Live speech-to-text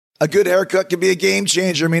A good haircut can be a game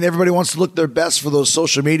changer. I mean, everybody wants to look their best for those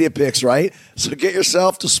social media pics, right? So get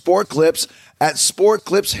yourself to Sport Clips at Sport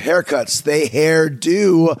Clips Haircuts. They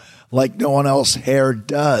hairdo like no one else hair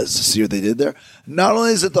does. See what they did there? Not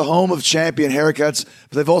only is it the home of champion haircuts,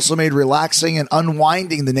 but they've also made relaxing and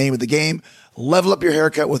unwinding the name of the game. Level up your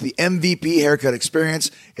haircut with the MVP haircut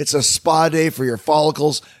experience. It's a spa day for your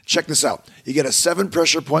follicles. Check this out. You get a 7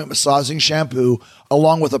 pressure point massaging shampoo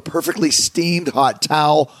along with a perfectly steamed hot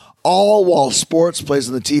towel, all while sports plays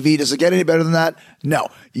on the TV. Does it get any better than that? No.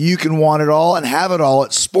 You can want it all and have it all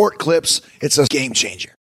at Sport Clips. It's a game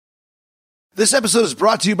changer. This episode is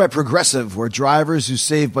brought to you by Progressive, where drivers who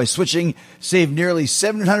save by switching save nearly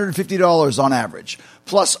 $750 on average.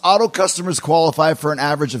 Plus, auto customers qualify for an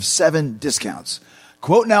average of 7 discounts.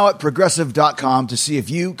 Quote now at Progressive.com to see if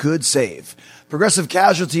you could save. Progressive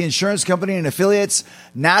Casualty Insurance Company and Affiliates,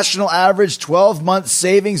 national average 12-month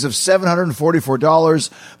savings of $744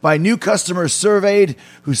 by new customers surveyed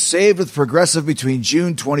who saved with Progressive between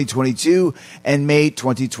June 2022 and May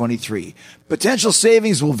 2023. Potential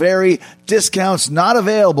savings will vary. Discounts not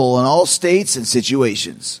available in all states and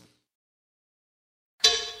situations.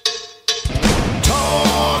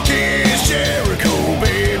 Talk is Jericho,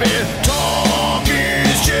 baby. Talk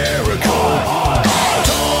is Jericho.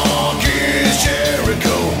 Talk is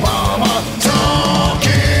Jericho, mama. Talk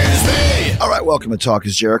is me. All right, welcome to Talk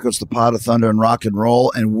is Jericho. It's the Pod of Thunder and Rock and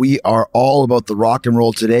Roll, and we are all about the rock and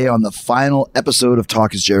roll today on the final episode of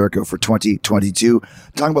Talk is Jericho for 2022.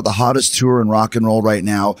 Talking about the hottest tour in rock and roll right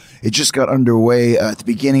now. It just got underway at the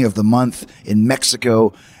beginning of the month in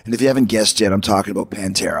Mexico, and if you haven't guessed yet, I'm talking about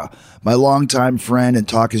Pantera. My longtime friend and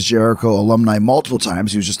Talk is Jericho alumni multiple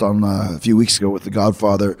times. He was just on a few weeks ago with The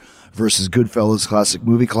Godfather versus Goodfellas classic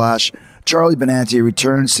movie clash. Charlie Benanti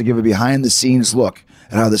returns to give a behind-the-scenes look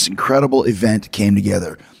at how this incredible event came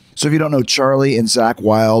together. So if you don't know, Charlie and Zakk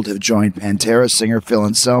Wylde have joined Pantera singer Phil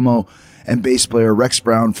Anselmo and bass player Rex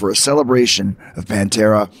Brown for a celebration of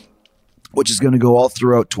Pantera, which is going to go all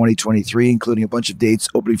throughout 2023, including a bunch of dates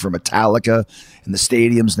opening for Metallica in the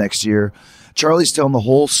stadiums next year. Charlie's telling the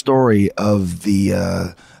whole story of the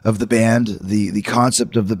band, the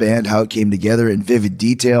concept of the band, how it came together in vivid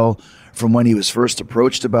detail from when he was first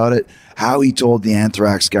approached about it, how he told the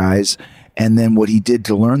Anthrax guys, and then what he did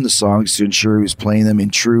to learn the songs to ensure he was playing them in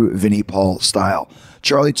true Vinnie Paul style.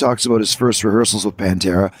 Charlie talks about his first rehearsals with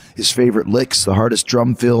Pantera, his favorite licks, the hardest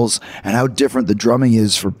drum fills, and how different the drumming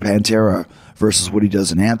is for Pantera versus what he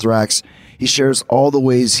does in Anthrax. He shares all the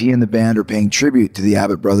ways he and the band are paying tribute to the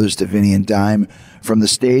Abbott brothers, to Vinnie and Dime, from the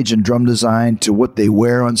stage and drum design to what they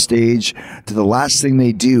wear on stage to the last thing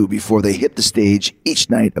they do before they hit the stage each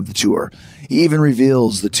night of the tour. He even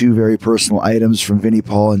reveals the 2 very personal items from Vinnie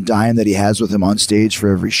Paul and Dime that he has with him on stage for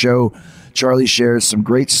every show. Charlie shares some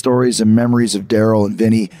great stories and memories of Daryl and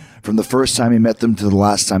Vinnie from the first time he met them to the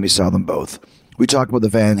last time he saw them both. We talk about the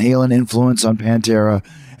Van Halen influence on Pantera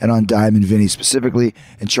and on Dime and Vinnie specifically,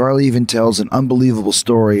 and Charlie even tells an unbelievable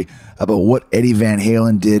story about what Eddie Van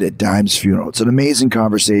Halen did at Dime's funeral. It's an amazing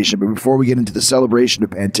conversation, but before we get into the celebration of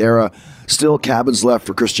Pantera, still cabins left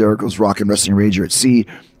for Chris Jericho's Rock and Wrestling Rager at Sea.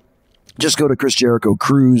 Just go to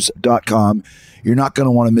ChrisJerichoCruise.com. You're not going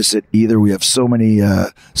to want to miss it either. We have so many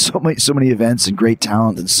events and great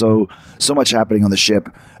talent and so much happening on the ship.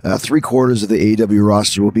 3/4 of the AEW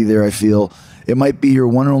roster will be there, I feel. It might be your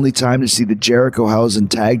one and only time to see the Jerichohausen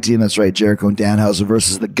tag team. That's right, Jericho and Danhausen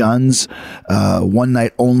versus the Guns. One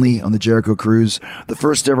night only on the Jericho Cruise. The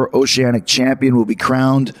first ever Oceanic champion will be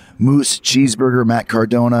crowned. Moose, Cheeseburger, Matt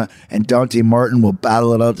Cardona, and Dante Martin will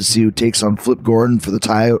battle it out to see who takes on Flip Gordon for the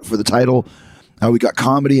title. We got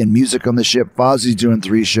comedy and music on the ship. Fozzie's doing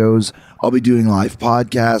 3 shows. I'll be doing live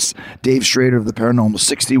podcasts. Dave Schrader of the Paranormal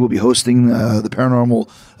 60 will be hosting the paranormal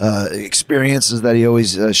experiences that he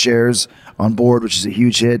always shares on board, which is a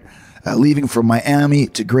huge hit. Leaving from Miami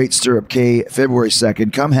to Great Stirrup Cay, February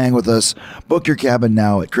 2nd. Come hang with us. Book your cabin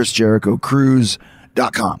now at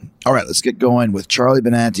ChrisJerichoCruise.com. All right, let's get going with Charlie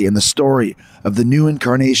Benanti and the story of the new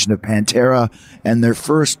incarnation of Pantera and their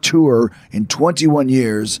first tour in 21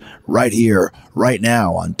 years right here, right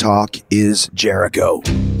now on Talk is Jericho.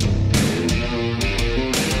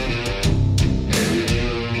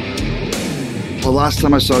 Well, last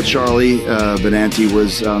time I saw Charlie Benanti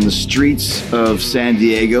was on the streets of San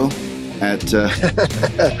Diego at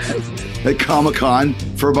at Comic-Con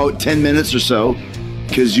for about 10 minutes or so,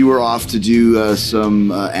 because you were off to do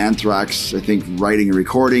some Anthrax, I think, writing and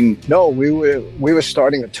recording. No, we were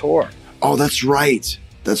starting a tour. Oh, that's right.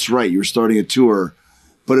 That's right. You were starting a tour.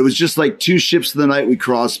 But it was just like 2 ships of the night we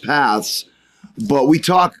crossed paths. But we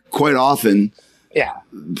talk quite often. Yeah.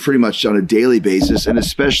 pretty much on a daily basis, and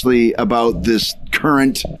especially about this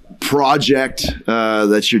current project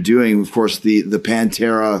that you're doing. Of course, the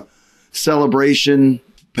Pantera celebration,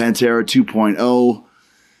 Pantera 2.0,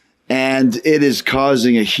 and it is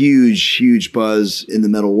causing a huge buzz in the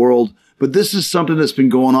metal world. But this is something that's been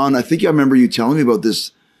going on. I think I remember you telling me about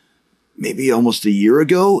this maybe almost a year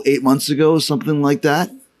ago, 8 months ago, something like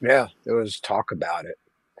that. Yeah, there was talk about it.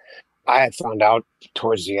 I had found out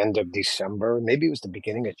towards the end of December, maybe it was the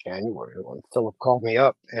beginning of January, when Philip called me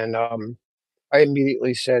up, and I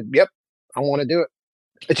immediately said, "Yep, I want to do it."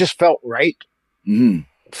 It just felt right. Mm-hmm.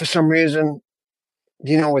 For some reason,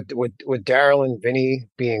 with Daryl and Vinny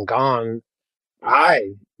being gone,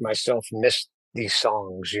 I myself missed these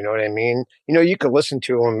songs. You know what I mean? You could listen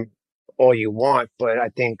to them all you want, but I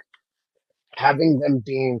think having them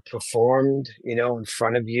being performed, in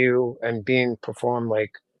front of you and being performed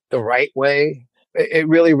like the right way, it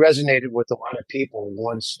really resonated with a lot of people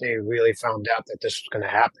once they really found out that this was going to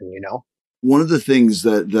happen. One of the things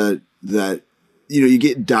that you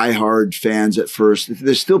get diehard fans at first.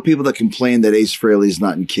 There's still people that complain that Ace Frehley's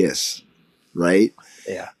not in Kiss, right?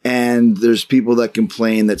 Yeah. And there's people that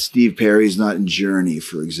complain that Steve Perry's not in Journey,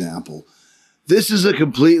 for example. This is a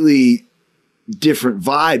completely different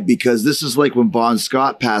vibe, because this is like when Bon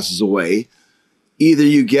Scott passes away. Either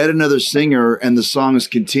you get another singer and the songs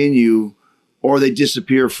continue, or they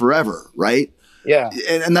disappear forever, right? Yeah.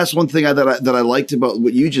 And that's one thing that I liked about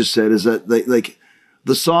what you just said, is that like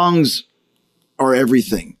the songs are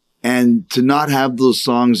everything, and to not have those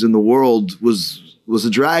songs in the world was a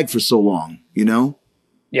drag for so long,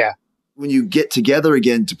 Yeah. When you get together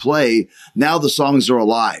again to play, now the songs are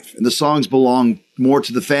alive, and the songs belong more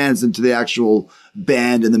to the fans than to the actual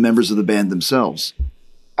band and the members of the band themselves.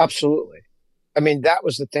 Absolutely. I mean, that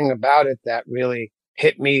was the thing about it that really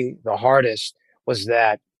hit me the hardest, was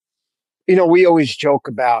that, we always joke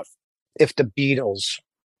about if the Beatles,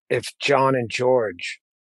 if John and George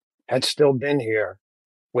had still been here,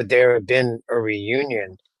 would there have been a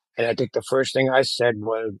reunion? And I think the first thing I said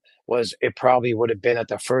was it probably would have been at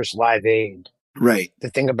the first Live Aid. Right. The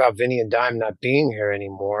thing about Vinny and Dime not being here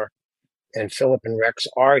anymore, and Philip and Rex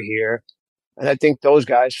are here, and I think those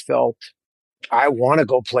guys felt, I want to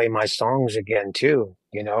go play my songs again too,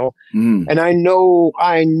 Mm. And I know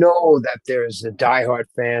that there's the diehard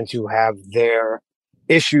fans who have their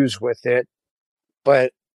issues with it,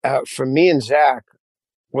 but for me and Zach,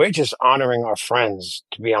 we're just honoring our friends,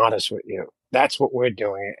 to be honest with you. That's what we're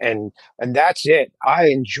doing. And that's it. I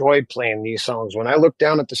enjoy playing these songs. When I look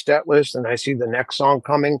down at the set list and I see the next song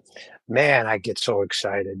coming, man, I get so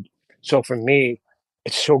excited. So for me,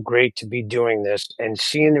 it's so great to be doing this and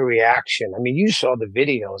seeing the reaction. I mean, you saw the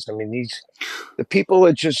videos. I mean, the people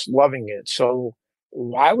are just loving it. So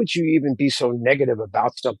why would you even be so negative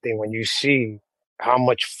about something when you see how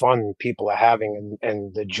much fun people are having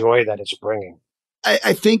and the joy that it's bringing?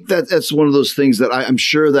 I think that's one of those things that I'm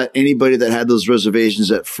sure that anybody that had those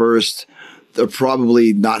reservations at first, they're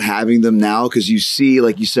probably not having them now, because you see,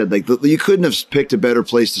 like you said, like you couldn't have picked a better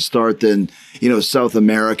place to start than, South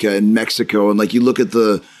America and Mexico. And like you look at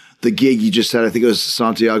the gig you just had, I think it was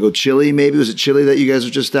Santiago, Chile, maybe. Was it Chile that you guys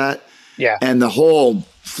were just at? Yeah. And the whole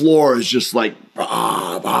floor is just like,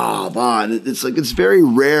 bah, bah, bah. And it's like, it's very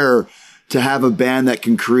rare to have a band that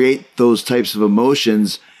can create those types of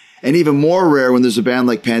emotions. And even more rare when there's a band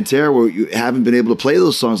like Pantera where you haven't been able to play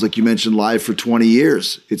those songs, like you mentioned, live for 20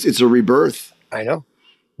 years. It's a rebirth. I know.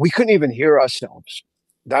 We couldn't even hear ourselves.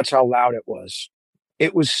 That's how loud it was.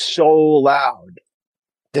 It was so loud.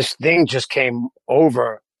 This thing just came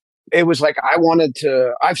over. It was like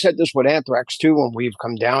I've said this with Anthrax too when we've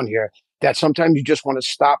come down here, that sometimes you just want to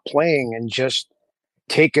stop playing and just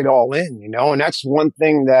take it all in, And that's one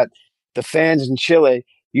thing that the fans in Chile,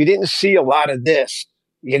 you didn't see a lot of this.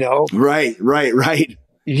 Right.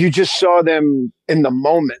 You just saw them in the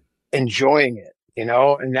moment enjoying it,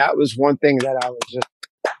 and that was one thing that I was just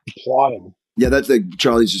applauding. Yeah, that's like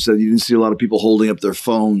Charlie just said. You didn't see a lot of people holding up their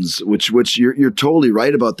phones, which you're totally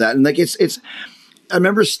right about that. And like it's. I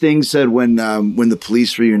remember Sting said when the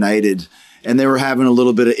Police reunited, and they were having a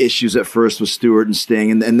little bit of issues at first with Stewart and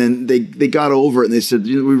Sting, and then they got over it, and they said,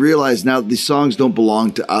 we realize now these songs don't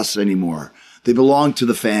belong to us anymore. They belong to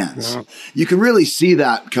the fans. Yeah. You can really see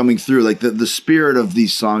that coming through, like the spirit of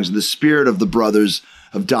these songs, the spirit of the brothers,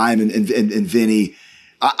 of Dime and Vinny.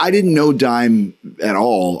 I didn't know Dime at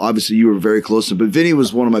all. Obviously, you were very close to him, but Vinny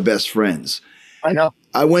was one of my best friends. I know.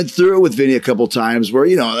 I went through it with Vinny a couple times where,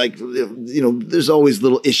 there's always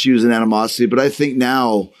little issues and animosity, but I think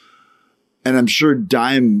now, and I'm sure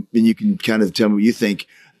Dime, and you can kind of tell me what you think,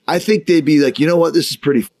 I think they'd be like, you know what, this is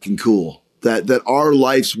pretty fucking cool. that our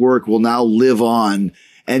life's work will now live on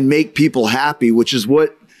and make people happy, which is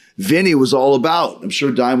what Vinny was all about. I'm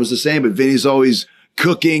sure Dime was the same, but Vinny's always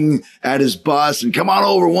cooking at his bus and come on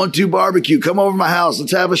over, 1-2 barbecue, come over to my house.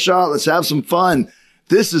 Let's have a shot. Let's have some fun.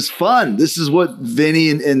 This is fun. This is what Vinny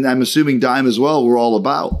and I'm assuming Dime as well were all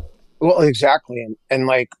about. Well, exactly. And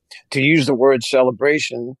like, to use the word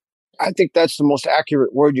celebration, I think that's the most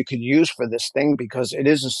accurate word you could use for this thing, because it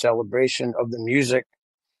is a celebration of the music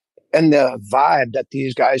and the vibe that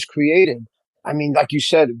these guys created. I mean, like you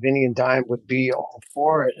said, Vinny and Dime would be all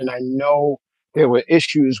for it. And I know there were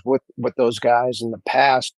issues with those guys in the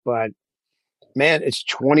past, but man, it's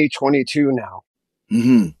 2022 now.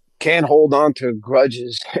 Mm-hmm. Can't hold on to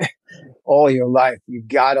grudges all your life. You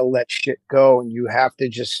got to let shit go, and you have to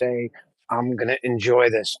just say, I'm going to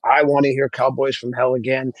enjoy this. I want to hear Cowboys from Hell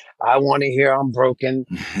again. I want to hear I'm Broken.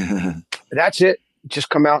 That's it.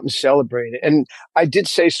 Just come out and celebrate it. And I did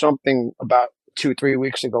say something about 2-3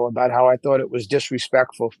 weeks ago about how I thought it was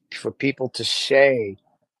disrespectful for people to say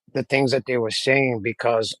the things that they were saying,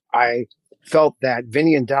 because I felt that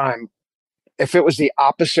Vinny and Dime, if it was the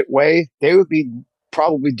opposite way, they would be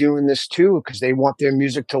probably doing this too, because they want their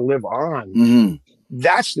music to live on. Mm-hmm.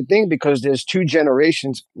 That's the thing, because there's 2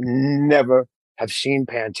 generations never have seen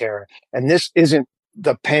Pantera. And this isn't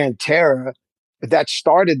the Pantera that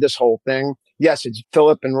started this whole thing. Yes, it's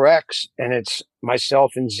Philip and Rex, and it's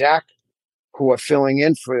myself and Zach who are filling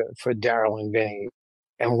in for Daryl and Vinny.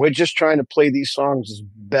 And we're just trying to play these songs as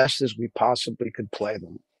best as we possibly could play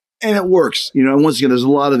them. And it works. You know, once again, there's a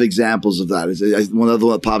lot of examples of that. One other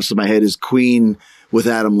one that pops in my head is Queen with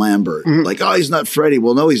Adam Lambert. Mm-hmm. Like, oh, he's not Freddie.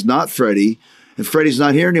 Well, no, he's not Freddie. And Freddie's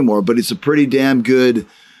not here anymore, but it's a pretty damn good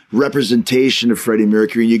representation of Freddie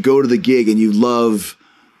Mercury. And you go to the gig and you love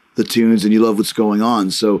the tunes and you love what's going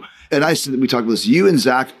on. So, and I said, we talked about this, you and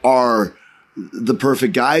Zach are the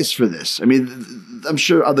perfect guys for this. I mean, I'm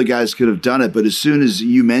sure other guys could have done it, but as soon as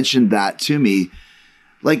you mentioned that to me,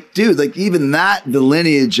 like, dude, like even that, the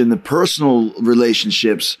lineage and the personal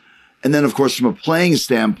relationships, and then of course from a playing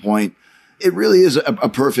standpoint, it really is a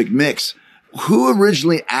perfect mix. Who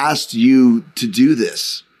originally asked you to do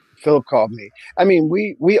this? Philip called me. I mean,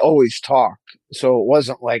 we always talk. So it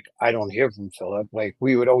wasn't like I don't hear from Philip. Like,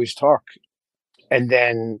 we would always talk. And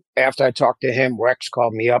then after I talked to him, Rex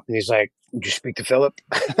called me up and he's like, "Did you speak to Philip?"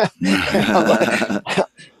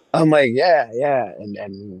 I'm like, yeah.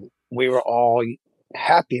 And we were all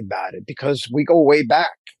happy about it because we go way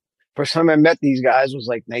back. First time I met these guys was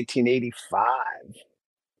like 1985.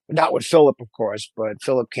 Not with Philip, of course, but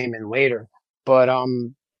Philip came in later. But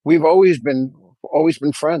we've always been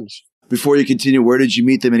friends. Before you continue, where did you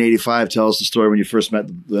meet them in '85? Tell us the story when you first met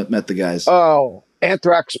the guys. Oh,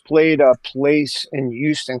 Anthrax played a place in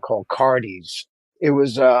Houston called Cardi's. It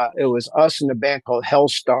was us and a band called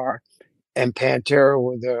Hellstar, and Pantera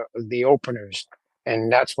were the openers,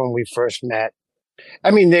 and that's when we first met.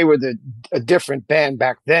 I mean, they were a different band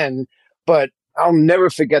back then, but I'll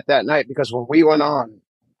never forget that night because when we went on,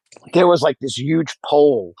 there was like this huge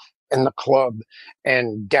pole in the club,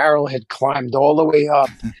 and Daryl had climbed all the way up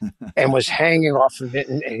and was hanging off of it,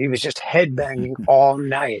 and he was just headbanging all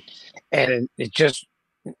night, and it just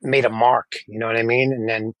made a mark, you know what I mean? And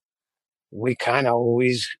then we kind of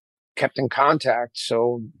always kept in contact,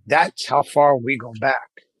 so that's how far we go back.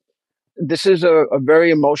 This is a very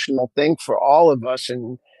emotional thing for all of us,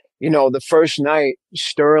 and you know, the first night,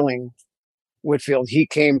 Sterling Whitfield, he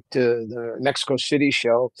came to the Mexico City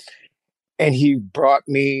show, and he brought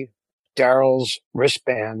me Daryl's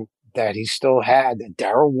wristband that he still had, that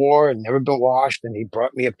Daryl wore and never been washed, and he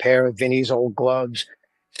brought me a pair of Vinny's old gloves,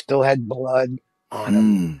 still had blood on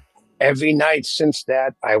them. Every night since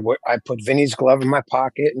that, I put Vinny's glove in my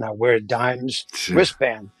pocket and I wear Dime's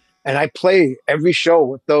wristband, and I play every show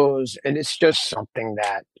with those, and it's just something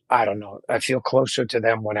that, I don't know, I feel closer to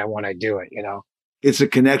them when I do it, you know? It's a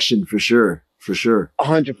connection for sure.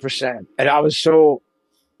 100%. And I was so,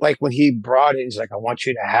 like, when he brought it, he's like, "I want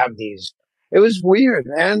you to have these." It was weird,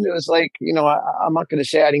 man. It was like, you know, I'm not going to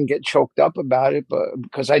say I didn't get choked up about it, but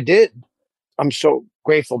because I did. I'm so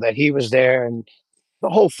grateful that he was there, and the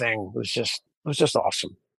whole thing was just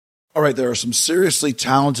awesome. All right, there are some seriously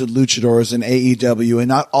talented luchadors in AEW, and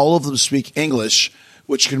not all of them speak English,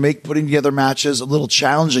 which can make putting together matches a little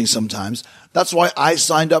challenging sometimes. That's why I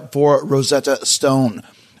signed up for Rosetta Stone.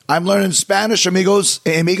 I'm learning Spanish, amigos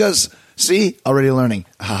and amigas. See, already learning.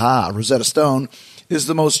 Haha, Rosetta Stone is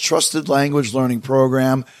the most trusted language learning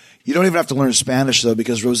program. You don't even have to learn Spanish, though,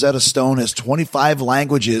 because Rosetta Stone has 25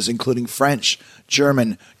 languages, including French,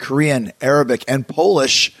 German, Korean, Arabic, and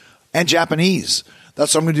Polish, and Japanese.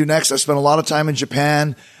 That's what I'm going to do next. I spent a lot of time in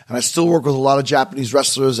Japan, and I still work with a lot of Japanese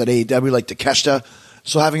wrestlers at AEW like Takeshita.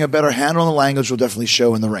 So having a better handle on the language will definitely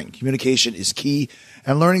show in the ring. Communication is key,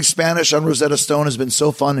 and learning Spanish on Rosetta Stone has been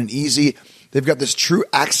so fun and easy. They've got this true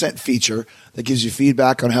accent feature that gives you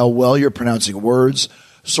feedback on how well you're pronouncing words,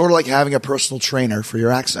 sort of like having a personal trainer for your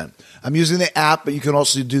accent. I'm using the app, but you can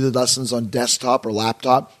also do the lessons on desktop or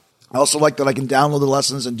laptop. I also like that I can download the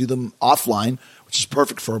lessons and do them offline, which is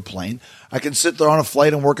perfect for a plane. I can sit there on a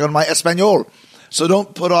flight and work on my Espanol. So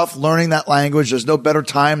don't put off learning that language. There's no better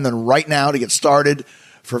time than right now to get started.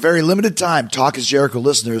 For a very limited time, Talk is Jericho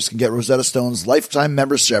listeners can get Rosetta Stone's lifetime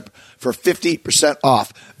membership for 50%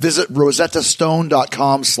 off. Visit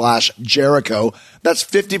rosettastone.com/Jericho. That's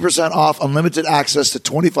 50% off unlimited access to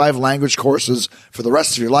 25 language courses for the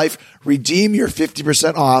rest of your life. Redeem your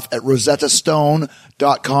 50% off at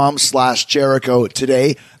rosettastone.com/Jericho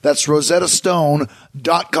today. That's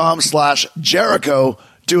rosettastone.com/Jericho.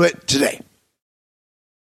 Do it today.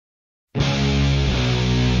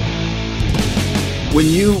 When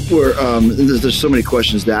you were, there's so many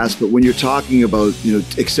questions to ask, but when you're talking about,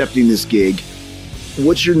 accepting this gig,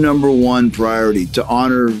 what's your number one priority? To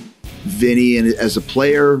honor Vinny and as a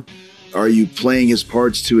player? Are you playing his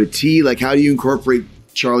parts to a T? Like, how do you incorporate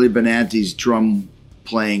Charlie Benante's drum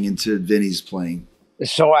playing into Vinny's playing?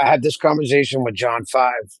 So I had this conversation with John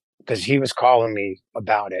Five because he was calling me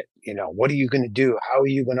about it. What are you going to do? How are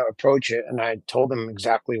you going to approach it? And I told him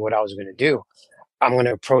exactly what I was going to do. I'm going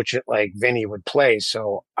to approach it like Vinny would play.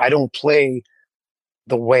 So I don't play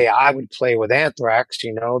the way I would play with Anthrax.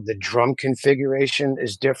 The drum configuration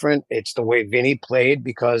is different. It's the way Vinny played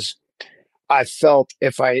because I felt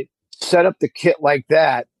if I set up the kit like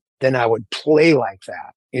that, then I would play like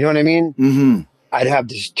that. You know what I mean? Mm-hmm. I'd have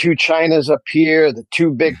these two Chinas up here, the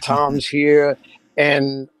two big toms here,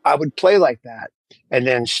 and I would play like that. And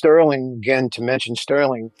then Sterling, again, to mention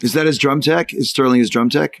Sterling. Is that his drum tech? Is Sterling his drum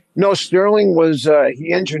tech? No, Sterling was,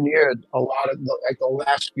 he engineered a lot of the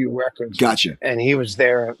last few records. Gotcha. And he was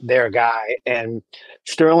their guy. And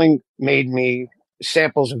Sterling made me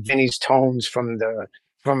samples of Vinny's tones from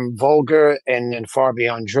Vulgar and then Far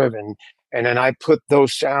Beyond Driven. And then I put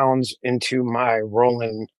those sounds into my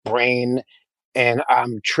Roland brain and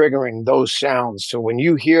I'm triggering those sounds. So when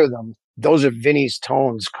you hear them, those are Vinny's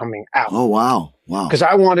tones coming out. Oh, wow. Wow. Because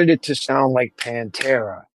I wanted it to sound like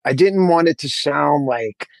Pantera. I didn't want it to sound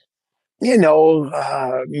like, me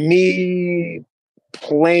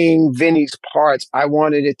playing Vinny's parts. I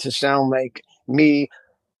wanted it to sound like me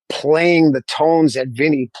playing the tones that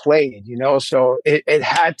Vinny played, So it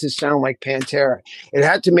had to sound like Pantera. It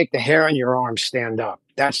had to make the hair on your arm stand up.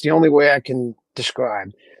 That's the only way I can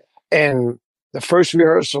describe. And the first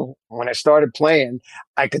rehearsal, when I started playing,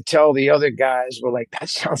 I could tell the other guys were like, that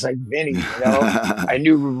sounds like Vinny, I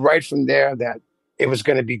knew right from there that it was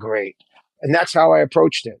going to be great. And that's how I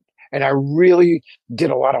approached it. And I really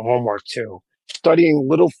did a lot of homework too, studying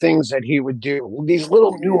little things that he would do, these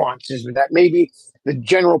little nuances that maybe the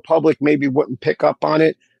general public maybe wouldn't pick up on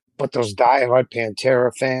it, but those diehard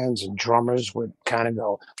Pantera fans and drummers would kind of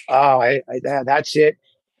go, oh, that's it.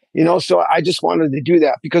 So I just wanted to do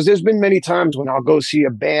that because there's been many times when I'll go see a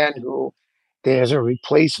band who there's a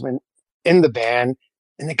replacement in the band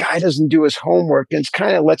and the guy doesn't do his homework and it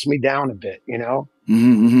kind of lets me down a bit,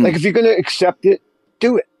 Mm-hmm. Like if you're going to accept it,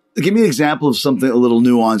 do it. Give me an example of something, a little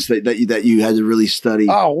nuance that you had to really study.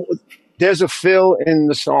 Oh, there's a fill in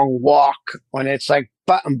the song Walk when it's like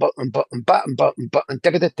button, button, button, button, button, button,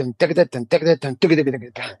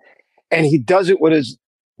 and he does it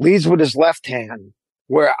leads with his left hand,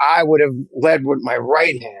 where I would have led with my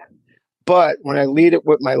right hand. But when I lead it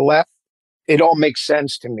with my left, it all makes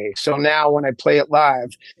sense to me. So now when I play it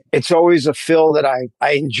live, it's always a fill that I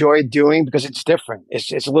enjoy doing because it's different.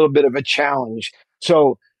 It's a little bit of a challenge.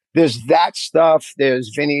 So there's that stuff.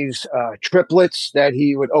 There's Vinny's triplets that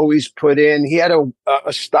he would always put in. He had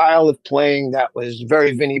a style of playing that was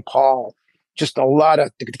very Vinnie Paul, just a lot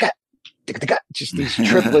of just these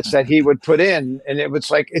triplets that he would put in. And it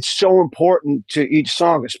was like, it's so important to each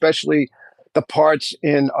song, especially the parts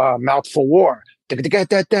in Mouth for War. You got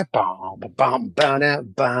to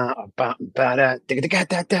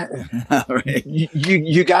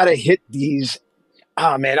hit these.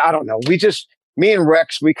 Oh man, I don't know. Me and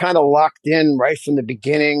Rex, we kind of locked in right from the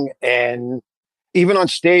beginning. And even on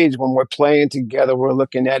stage, when we're playing together, we're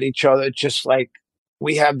looking at each other, just like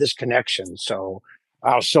we have this connection. So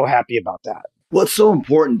I was so happy about that. Well, it's so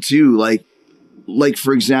important too. Like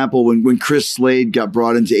for example, when Chris Slade got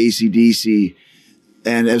brought into AC/DC,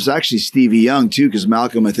 and it was actually Stevie Young too, because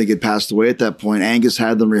Malcolm, I think, had passed away at that point. Angus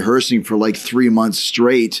had them rehearsing for like 3 months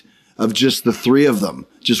straight of just the three of them,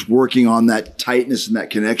 just working on that tightness and that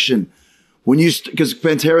connection. When you, because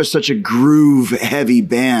Pantera is such a groove heavy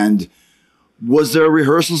band, was there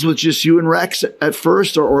rehearsals with just you and Rex at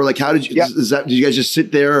first, or like how did you? Did you guys just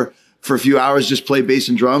sit there for a few hours, just play bass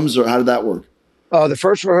and drums, or how did that work? The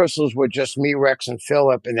first rehearsals were just me, Rex, and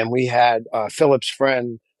Philip, and then we had Philip's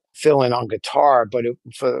friend fill in on guitar. But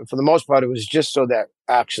for the most part, it was just so that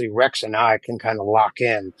actually Rex and I can kind of lock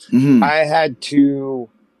in. Mm-hmm. I had to,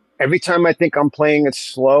 every time I think I'm playing it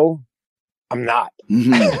slow, I'm not.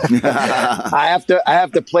 Mm-hmm. I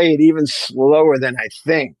have to play it even slower than I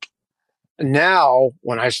think. Now,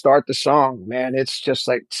 when I start the song, man, it's just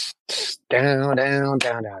like down, down, down,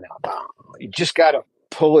 down, down, down. You just got to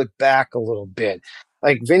pull it back a little bit.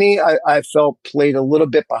 Like Vinny, I felt played a little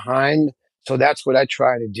bit behind. So that's what I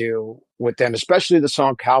try to do with them, especially the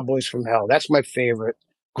song Cowboys from Hell. That's my favorite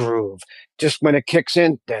groove. Just when it kicks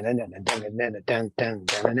in,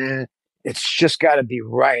 it's just got to be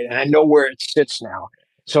right. And I know where it sits now.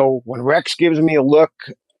 So when Rex gives me a look,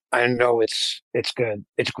 I know it's good.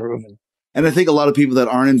 It's grooving. And I think a lot of people that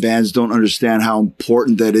aren't in bands don't understand how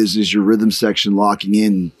important that is your rhythm section locking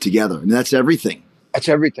in together. And that's everything. That's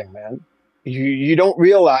everything, man. You don't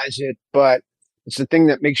realize it, but it's the thing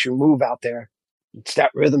that makes you move out there. It's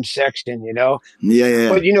that rhythm section, you know? Yeah.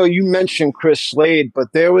 But, you know, you mentioned Chris Slade,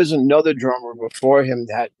 but there was another drummer before him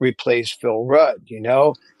that replaced Phil Rudd, you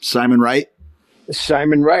know? Simon Wright?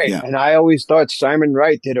 Simon Wright. Yeah. And I always thought Simon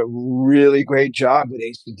Wright did a really great job with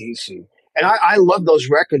AC/DC. And I love those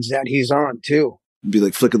records that he's on, too. It'd be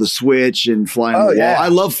like Flick of the Switch and Fly on the yeah. Wall. I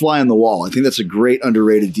love Fly on the Wall. I think that's a great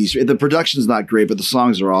underrated DC. The production's not great, but the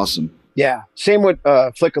songs are awesome. Yeah. Same with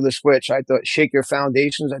Flick of the Switch. I thought Shake Your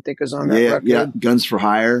Foundations, I think, is on that record. Yeah. Guns for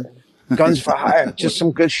Hire. Guns for Hire. Just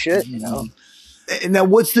some good shit, you know? And now,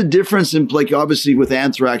 what's the difference in, like, obviously with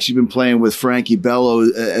Anthrax, you've been playing with Frankie Bello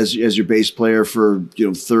as your bass player for,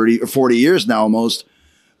 30 or 40 years now almost.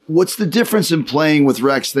 What's the difference in playing with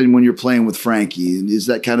Rex than when you're playing with Frankie? Is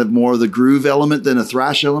that kind of more of the groove element than a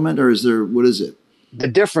thrash element, or what is it? The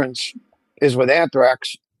difference is with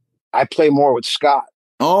Anthrax, I play more with Scott.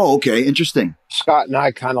 Oh, okay. Interesting. Scott and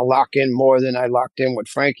I kind of lock in more than I locked in with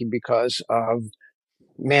Frankie because of,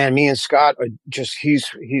 man, me and Scott are just, he's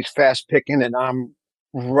fast picking and I'm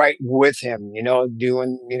right with him,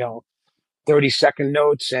 doing, 30-second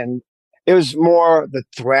notes. And it was more the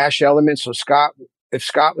thrash element. So if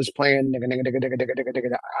Scott was playing, I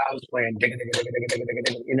was playing,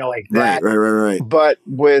 like that. Right. But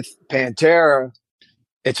with Pantera,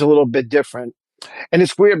 it's a little bit different. And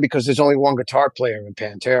it's weird because there's only one guitar player in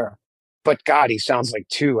Pantera, but God, he sounds like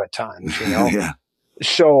two at times, Yeah.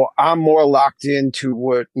 So I'm more locked into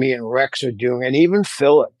what me and Rex are doing. And even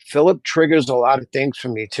Philip. Philip triggers a lot of things for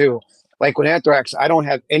me too. Like with Anthrax, I don't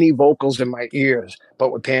have any vocals in my ears,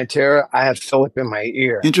 but with Pantera, I have Philip in my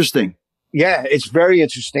ear. Interesting. Yeah, it's very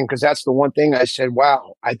interesting because that's the one thing I said,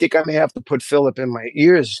 wow, I think I may have to put Philip in my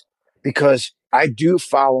ears because I do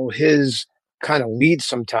follow his kind of lead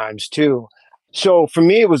sometimes too. So for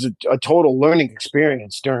me, it was a total learning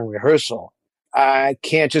experience during rehearsal. I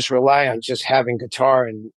can't just rely on just having guitar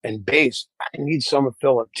and bass. I need some of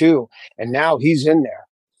Philip too. And now he's in there.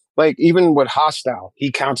 Like even with Hostile,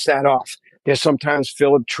 he counts that off. There's sometimes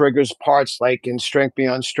Philip triggers parts like in Strength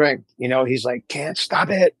Beyond Strength. He's like, can't stop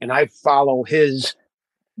it. And I follow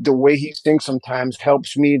the way he sings sometimes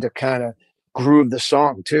helps me to kind of groove the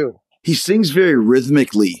song too. He sings very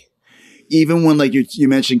rhythmically. Even when, like you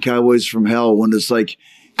mentioned Cowboys from Hell, when it's like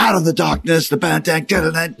out of the darkness, the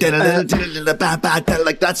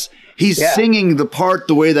like that's he's singing the part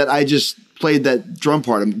the way that I just played that drum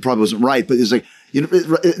part. It probably wasn't right, but it's like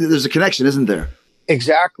there's a connection, isn't there?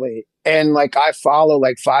 Exactly. And like I follow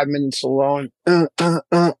like 5 Minutes Alone.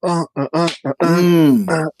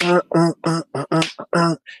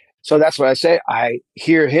 So that's what I say. I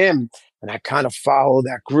hear him and I kind of follow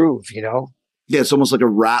that groove, Yeah, it's almost like a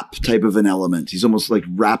rap type of an element. He's almost like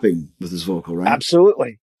rapping with his vocal, right?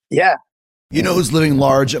 Absolutely. Yeah. You know who's living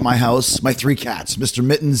large at my house? My 3 cats, Mr.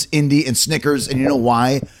 Mittens, Indy, and Snickers. And you know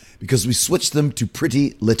why? Because we switched them to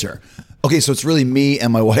Pretty Litter. Okay, so it's really me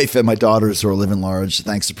and my wife and my daughters who are living large,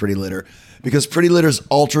 thanks to Pretty Litter. Because Pretty Litter's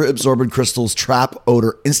ultra-absorbent crystals trap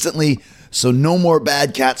odor instantly, so no more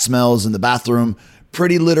bad cat smells in the bathroom.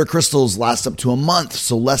 Pretty Litter crystals last up to a month,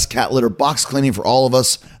 so less cat litter box cleaning for all of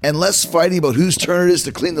us, and less fighting about whose turn it is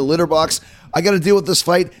to clean the litter box. I got to deal with this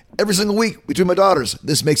fight every single week between my daughters.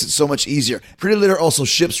 This makes it so much easier. Pretty Litter also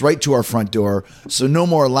ships right to our front door, so no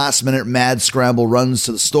more last-minute mad scramble runs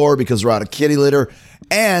to the store because we're out of kitty litter.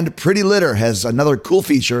 And Pretty Litter has another cool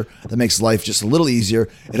feature that makes life just a little easier.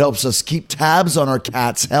 It helps us keep tabs on our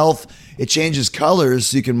cat's health. It changes colors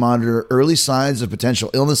so you can monitor early signs of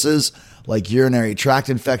potential illnesses like urinary tract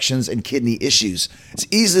infections and kidney issues. It's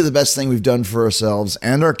easily the best thing we've done for ourselves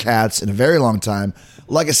and our cats in a very long time.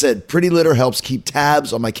 Like I said, Pretty Litter helps keep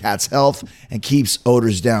tabs on my cat's health and keeps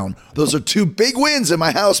odors down. Those are two big wins in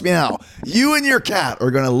my house, meow. You and your cat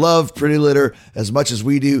are going to love Pretty Litter as much as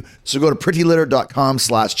we do. So go to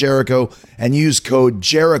prettylitter.com/Jericho and use code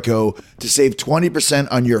Jericho to save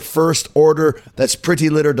 20% on your first order. That's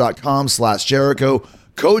prettylitter.com/Jericho.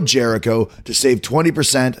 Code Jericho to save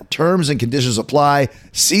 20%. Terms and conditions apply.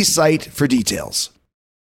 See site for details.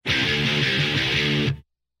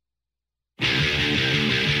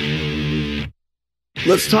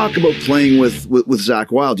 Let's talk about playing with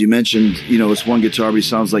Zakk Wylde. You mentioned, it's one guitar, but he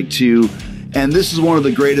sounds like two. And this is one of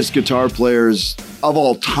the greatest guitar players of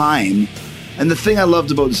all time. And the thing I loved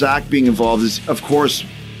about Zakk being involved is, of course,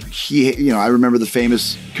 I remember the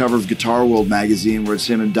famous cover of Guitar World magazine where it's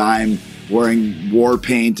him and Dime wearing war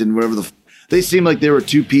paint and whatever they seemed like they were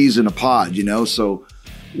two peas in a pod, So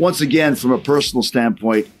once again, from a personal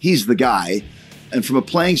standpoint, he's the guy. And from a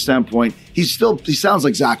playing standpoint, he sounds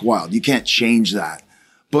like Zakk Wylde. You can't change that.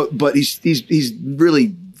 But he's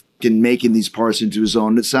really making these parts into his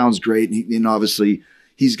own. It sounds great. And obviously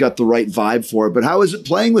he's got the right vibe for it. But how is it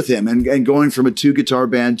playing with him and going from a 2-guitar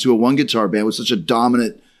band to a 1-guitar band with such a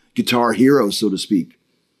dominant guitar hero, so to speak?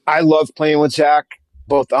 I love playing with Zakk,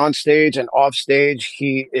 both on stage and off stage.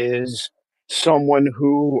 He is someone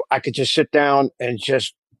who I could just sit down and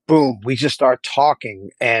just boom, we just start talking,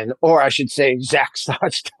 or I should say, Zakk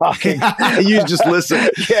starts talking. You just listen.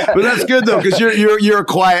 Yeah. But that's good though, because you're a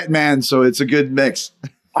quiet man, so it's a good mix.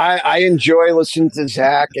 I enjoy listening to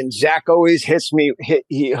Zakk, and Zakk always hits me.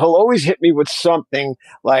 He'll always hit me with something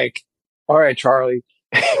like, "All right, Charlie,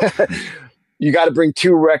 you got to bring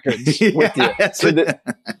 2 records with you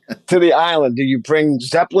to the island. Do you bring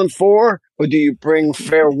Zeppelin 4 or do you bring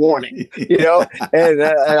Fair Warning?" And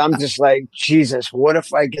I'm just like, Jesus, what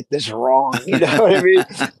if I get this wrong? You know what I mean?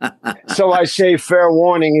 So I say Fair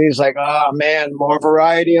Warning, and he's like, "Oh man, more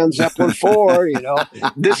variety on Zeppelin 4."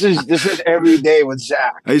 This is every day with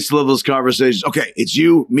Zakk. I used to love those conversations. Okay, it's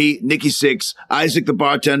you, me, Nikki Sixx, Isaac the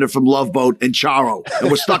bartender from Love Boat, and Charo,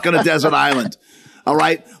 and we're stuck on a desert island. All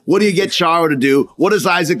right. What do you get Charo to do? What does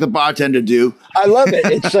Isaac the bartender do? I love it.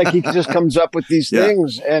 It's like he just comes up with these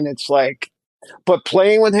things, and it's like, but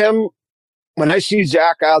playing with him, when I see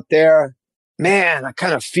Zakk out there, man, I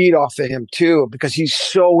kind of feed off of him too, because he's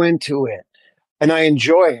so into it and I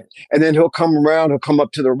enjoy it. And then he'll come around, he'll come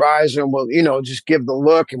up to the riser and we'll, just give the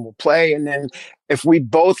look and we'll play. And then if we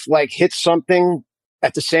both like hit something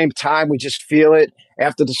at the same time, we just feel it.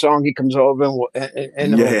 After the song, he comes over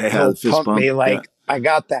and he'll pump me like, I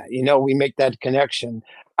got that. We make that connection.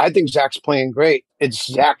 I think Zakk's playing great. It's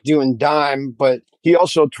Zakk doing Dime, but he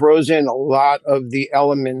also throws in a lot of the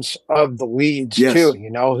elements of the leads too.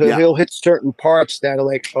 He'll hit certain parts that are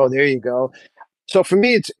like, oh, there you go. So for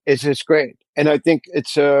me, it's great. And I think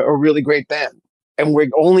it's a really great band. And we're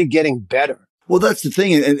only getting better. Well, that's the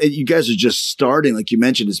thing. And you guys are just starting. Like you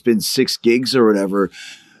mentioned, it's been 6 gigs or whatever.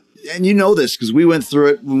 And this because we went through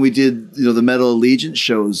it when we did, the Metal Allegiance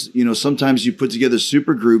shows. Sometimes you put together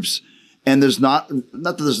super groups and there's not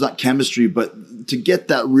that there's not chemistry, but to get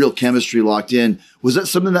that real chemistry locked in, was that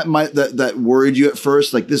something that worried you at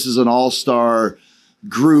first? Like, this is an all-star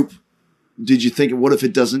group. Did you think, what if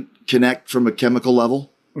it doesn't connect from a chemical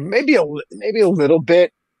level? Maybe a little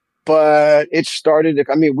bit. But it started,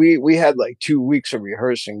 we had like 2 weeks of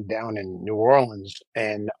rehearsing down in New Orleans.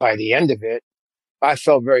 And by the end of it, I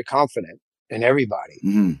felt very confident in everybody.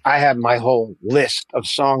 Mm-hmm. I have my whole list of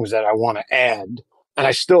songs that I want to add. And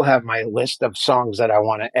I still have my list of songs that I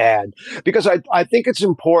want to add. Because I think it's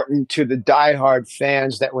important to the diehard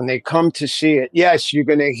fans that when they come to see it, yes, you're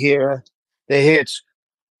going to hear the hits.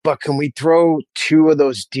 But can we throw 2 of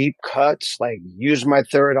those deep cuts, like Use My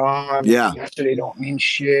Third Arm, Yesterday Don't Mean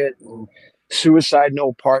Shit, and Suicide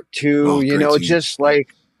Note Part 2, just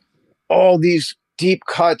like all these deep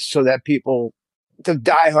cuts so that the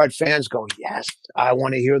diehard fans go, yes, I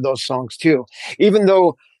want to hear those songs too. Even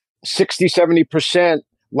though 60, 70%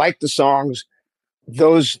 like the songs,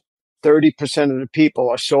 those 30% of the people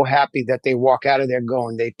are so happy that they walk out of there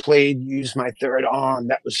going, they played Use My Third Arm.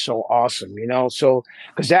 That was so awesome, So,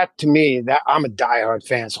 because that to me, that I'm a diehard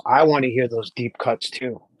fan, so I want to hear those deep cuts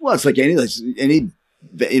too. Well, it's like any, it's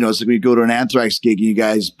like we go to an Anthrax gig and you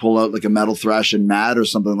guys pull out like a Metal Thrash and Mad or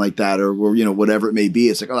something like that, or whatever it may be.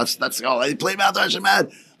 It's like, oh, that's they played Metal Thrash and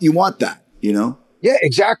Mad. You want that, Yeah,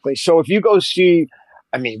 exactly. So if you go see,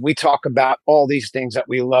 we talk about all these things that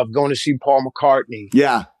we love. Going to see Paul McCartney.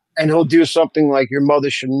 Yeah. and he'll do something like Your Mother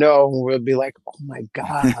Should Know, and we'll be like, oh my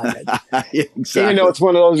God. Yeah, exactly. Even though it's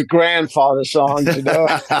one of those grandfather songs, you know.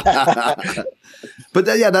 But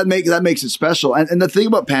that makes it special. And the thing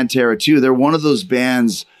about Pantera too, they're one of those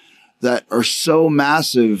bands that are so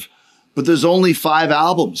massive, but there's only 5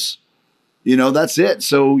 albums. You know, that's it.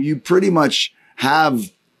 So you pretty much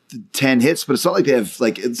have 10 hits, but it's not like they have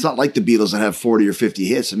it's not like the Beatles that have 40 or 50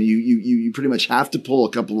 hits. I mean, you pretty much have to pull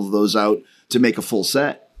a couple of those out to make a full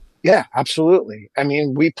set. Yeah, absolutely. I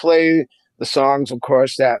mean, we play the songs, of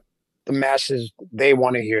course, that the masses, they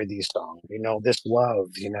want to hear these songs, you know, This Love,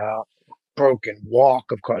 you know, Broken,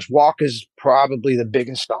 Walk, of course. Walk is probably the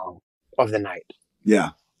biggest song of the night. Yeah.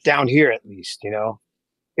 Down here, at least, you know.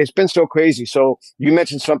 It's been so crazy. So you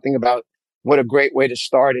mentioned something about what a great way to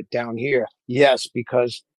start it down here. Yes,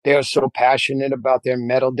 because they're so passionate about their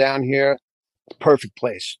metal down here. Perfect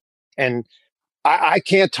place. And I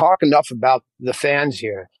can't talk enough about the fans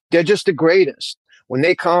here. They're just the greatest. When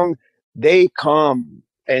they come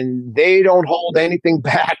and they don't hold anything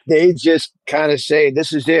back. They just kind of say,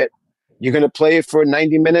 this is it. You're going to play it for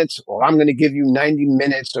 90 minutes, or I'm going to give you 90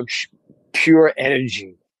 minutes of pure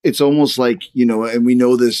energy. It's almost like, you know, and we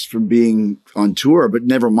know this from being on tour, but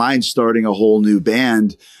never mind starting a whole new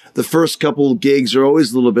band. The first couple of gigs are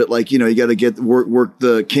always a little bit like, you know, you got to get work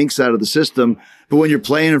the kinks out of the system. But when you're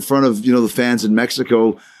playing in front of, you know, the fans in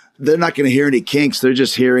Mexico, they're not going to hear any kinks. They're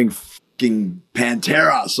just hearing fucking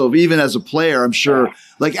Pantera. So even as a player, I'm sure,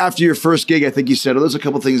 like after your first gig, I think you said, oh, there's a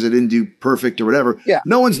couple things I didn't do perfect or whatever. Yeah.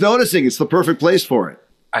 No one's noticing. It's the perfect place for it.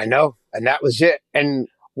 I know. And that was it. And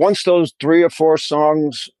once those 3 or 4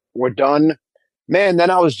 songs were done, man, then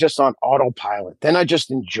I was just on autopilot. Then I just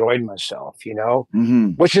enjoyed myself, you know,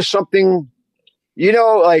 which is something, you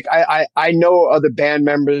know, like I know other band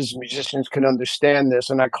members, musicians can understand this.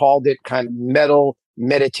 And I called it kind of metal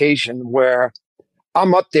meditation, where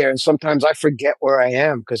I'm up there and sometimes I forget where I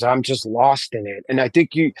am because I'm just lost in it. And I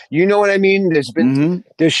think you know what I mean? There's been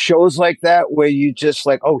there's shows like that where you just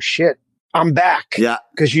like, oh shit, I'm back. Yeah.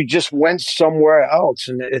 Because you just went somewhere else,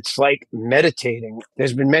 and it's like meditating.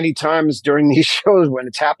 There's been many times during these shows when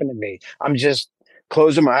it's happened to me. I'm just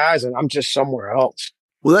closing my eyes and I'm just somewhere else.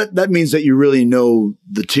 Well, that means that you really know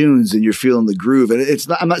the tunes and you're feeling the groove. And it's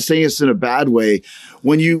not, I'm not saying it's in a bad way.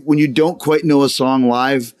 When you don't quite know a song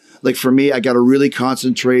live, like for me, I got to really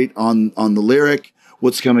concentrate on the lyric,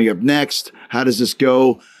 what's coming up next, how does this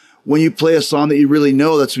go? When you play a song that you really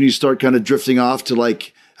know, that's when you start kind of drifting off to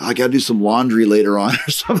like, I got to do some laundry later on or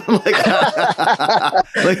something like that.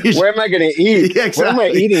 Like where am I going to eat? Yeah, exactly. What am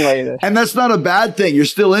I eating later? And that's not a bad thing. You're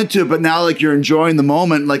still into it, but now like you're enjoying the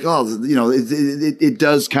moment. Like, oh, you know, it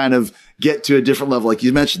does kind of get to a different level. Like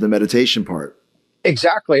you mentioned, the meditation part.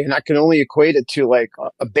 Exactly. And I can only equate it to like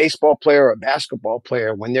a baseball player or a basketball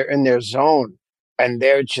player when they're in their zone and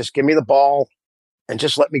they're just give me the ball and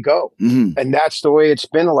just let me go. And that's the way it's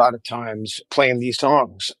been a lot of times playing these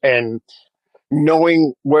songs. And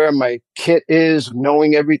knowing where my kit is,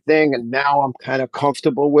 knowing everything, and now I'm kind of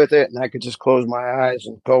comfortable with it, and I could just close my eyes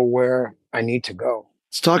and go where I need to go.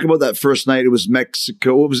 Let's talk about that first night. It was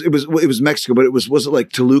Mexico. It was Mexico, but was it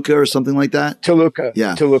like Toluca or something like that? Toluca,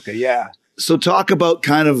 yeah. Toluca, yeah. So talk about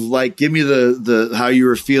kind of like give me the how you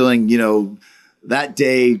were feeling, you know, that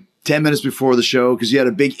day. 10 minutes before the show, because you had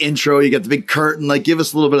a big intro, you got the big curtain. Like, give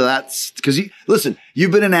us a little bit of that. Because listen,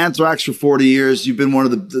 you've been in Anthrax for 40 years. You've been one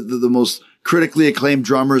of the most critically acclaimed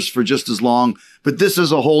drummers for just as long. But this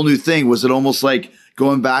is a whole new thing. Was it almost like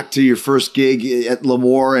going back to your first gig at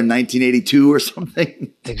L'Amour in 1982 or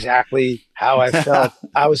something? That's exactly how I felt.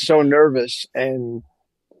 I was so nervous. And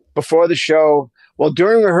before the show, well,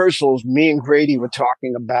 during rehearsals, me and Grady were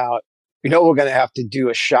talking about, you know, we're going to have to do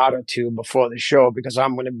a shot or two before the show because I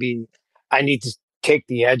need to take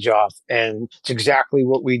the edge off. And it's exactly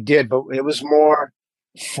what we did. But it was more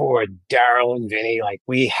for Daryl and Vinny. Like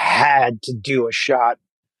we had to do a shot,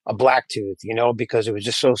 a Blacktooth, you know, because it was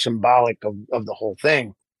just so symbolic of the whole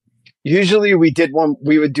thing. Usually we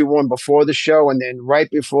would do one before the show. And then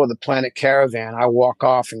right before the Planet Caravan, I walk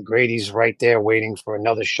off and Grady's right there waiting for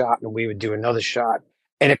another shot. And we would do another shot.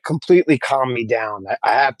 And it completely calmed me down.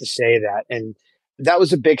 I have to say that. And that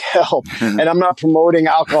was a big help. And I'm not promoting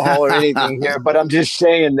alcohol or anything here, but I'm just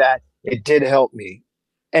saying that it did help me.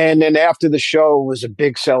 And then after the show was a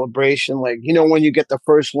big celebration. Like, you know, when you get the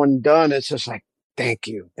first one done, it's just like, thank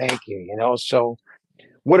you, you know? So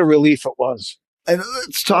what a relief it was. And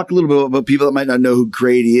let's talk a little bit about people that might not know who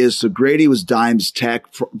Grady is. So Grady was Dime's tech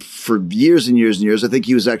for years and years and years. I think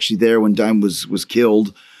he was actually there when Dime was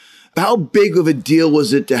killed. How big of a deal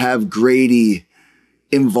was it to have Grady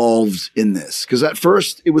involved in this? Because at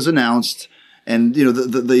first it was announced and, you know,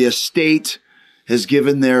 the estate has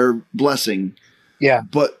given their blessing. Yeah.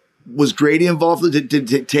 But was Grady involved?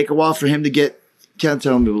 Did it take a while for him to get? Can you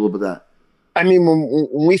tell me a little bit of that? I mean,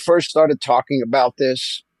 when we first started talking about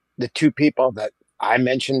this, the two people that I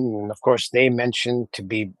mentioned, and of course they mentioned to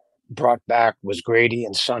be brought back, was Grady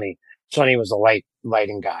and Sonny. Sonny was the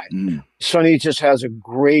lighting guy. Sonny just has a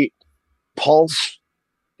great pulse.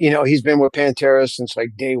 He's been with Pantera since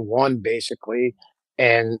like day one, basically.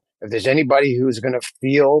 And if there's anybody who's going to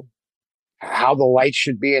feel how the lights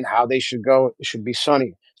should be and how they should go, it should be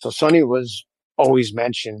Sonny. So Sonny was always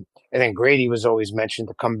mentioned. And then Grady was always mentioned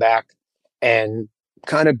to come back and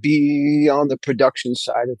kind of be on the production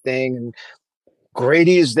side of thing. And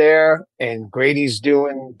Grady is there, and Grady's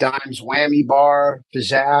doing Dime's whammy bar for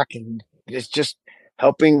Zach, and it's just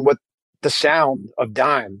helping with the sound of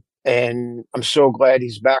Dime. And I'm so glad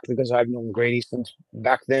he's back because I've known Grady since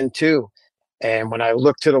back then too. And when I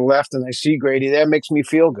look to the left and I see Grady, that makes me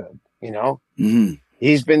feel good.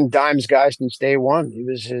 He's been Dime's guy since day one. He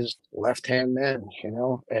was his left-hand man,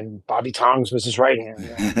 and Bobby Tongs was his right hand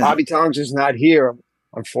man. Bobby Tongs is not here,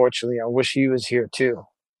 unfortunately. I wish he was here too.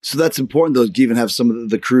 So that's important, though, to even have some of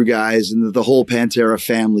the crew guys and the whole Pantera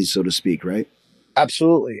family, so to speak, right?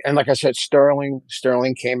 Absolutely. And like I said, Sterling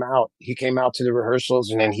came out. He came out to the rehearsals,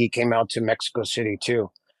 and then he came out to Mexico City too.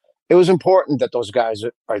 It was important that those guys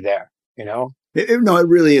are there, No, it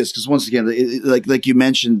really is, because once again, like you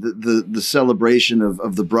mentioned, the celebration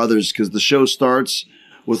of the brothers, because the show starts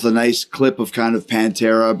with a nice clip of kind of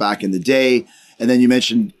Pantera back in the day, and then you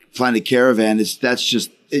mentioned Planet Caravan. That's just,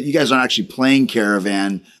 you guys aren't actually playing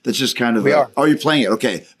Caravan. That's just kind of we are. Oh, you're playing it,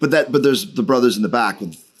 okay? But there's the brothers in the back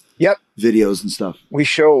with videos and stuff. We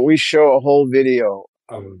show a whole video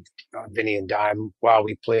of Vinny and Dime while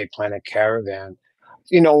we played Planet Caravan.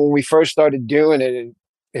 When we first started doing it,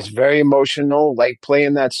 it's very emotional, like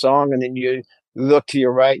playing that song, and then you look to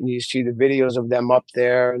your right and you see the videos of them up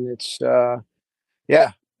there, and it's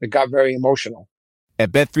it got very emotional.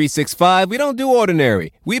 At Bet365, we don't do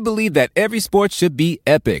ordinary. We believe that every sport should be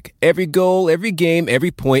epic. Every goal, every game, every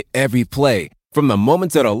point, every play. From the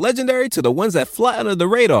moments that are legendary to the ones that fly under the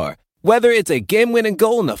radar. Whether it's a game-winning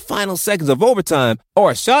goal in the final seconds of overtime or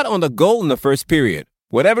a shot on the goal in the first period.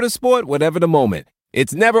 Whatever the sport, whatever the moment.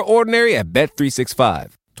 It's never ordinary at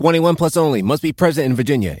Bet365. 21 plus only. Must be present in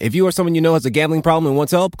Virginia. If you or someone you know has a gambling problem and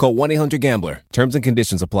wants help, call 1-800-GAMBLER. Terms and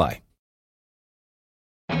conditions apply.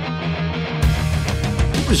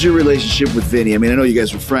 What was your relationship with Vinny? I mean, I know you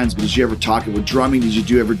guys were friends, but did you ever talk about drumming? Did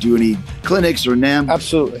you ever do any clinics or NAMM?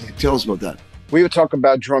 Absolutely. Tell us about that. We would talk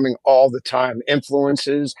about drumming all the time,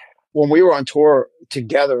 influences. When we were on tour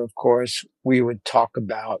together, of course, we would talk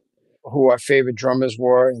about who our favorite drummers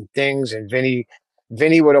were and things. And Vinny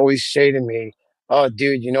would always say to me, "Oh,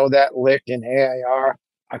 dude, that lick in AIR?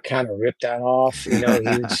 I kind of ripped that off." He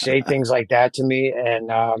would say things like that to me,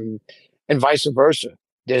 and vice versa.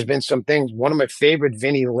 There's been some things. One of my favorite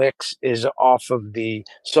Vinny licks is off of the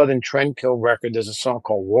Southern Trendkill record. There's a song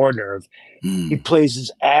called War Nerve. He plays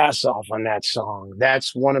his ass off on that song.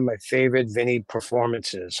 That's one of my favorite Vinny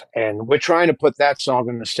performances. And we're trying to put that song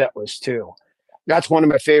in the set list too. That's one of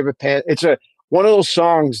my favorite. It's one of those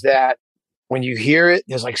songs that when you hear it,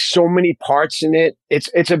 there's like so many parts in it.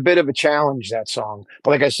 It's a bit of a challenge, that song.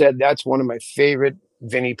 But like I said, that's one of my favorite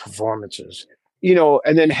Vinny performances.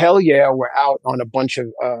 And then Hell Yeah, we're out on a bunch of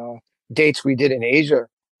dates we did in Asia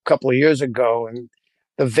a couple of years ago, and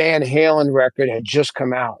the Van Halen record had just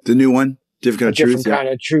come out. The new one, Different Kind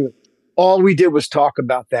of Truth. All we did was talk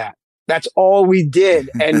about that. That's all we did.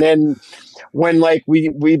 And then when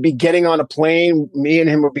we'd be getting on a plane, me and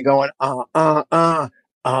him would be going,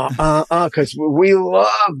 because we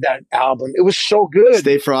loved that album. It was so good.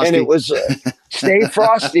 Stay Frosty. And it was Stay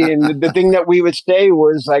Frosty. And the thing that we would say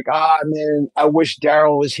was like, man, I wish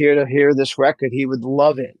Daryl was here to hear this record. He would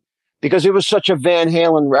love it. Because it was such a Van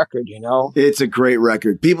Halen record, It's a great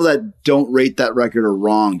record. People that don't rate that record are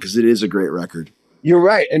wrong, because it is a great record. You're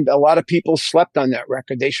right. And a lot of people slept on that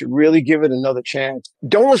record. They should really give it another chance.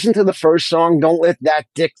 Don't listen to the first song. Don't let that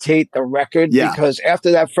dictate the record. Yeah. Because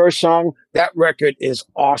after that first song, that record is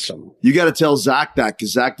awesome. You got to tell Zach that,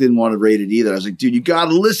 because Zach didn't want to rate it either. I was like, dude, you got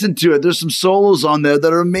to listen to it. There's some solos on there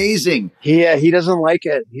that are amazing. Yeah, he doesn't like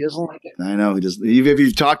it. I know. He doesn't. Have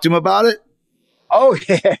you talked to him about it? Oh,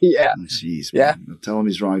 yeah. Jeez. Yeah. Tell him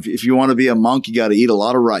he's wrong. If you want to be a monk, you got to eat a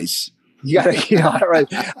lot of rice. You got to eat a lot of rice.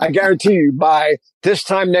 I guarantee you, by this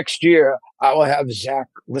time next year, I will have Zach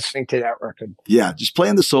listening to that record. Yeah, just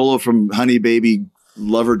playing the solo from Honey Baby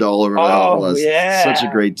Lover Doll or whatever it was. Yeah. Such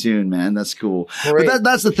a great tune, man. That's cool. Great. But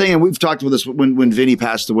that's the thing, and we've talked about this when Vinny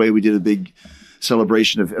passed away. We did a big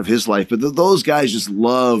celebration of his life. But those guys just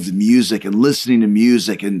loved music and listening to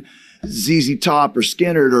music, and ZZ Top or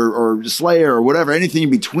Skynyrd or Slayer or whatever, anything in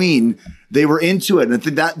between, they were into it. And I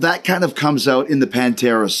think that kind of comes out in the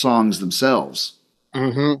Pantera songs themselves.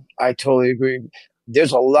 I totally agree.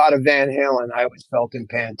 There's a lot of Van Halen I always felt in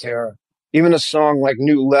Pantera. Even a song like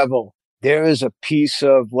New Level, there is a piece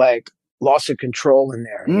of like loss of control in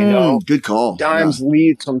there, you know? Good call. Dime's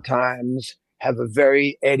lead sometimes have a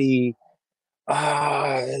very Eddie,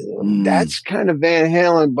 that's kind of Van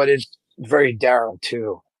Halen, but it's very Daryl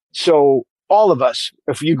too. So all of us,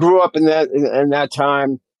 if you grew up in that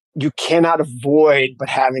time, you cannot avoid but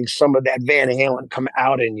having some of that Van Halen come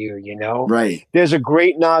out in you, you know? Right. There's a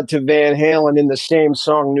great nod to Van Halen in the same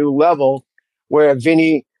song, New Level, where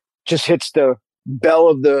Vinny just hits the bell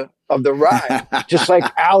of the ride, just like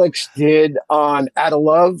Alex did on Out of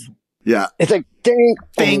Love. Yeah. It's like ding,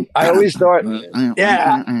 ding. I always thought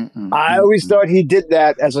he did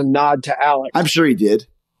that as a nod to Alex. I'm sure he did.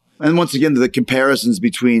 And once again, the comparisons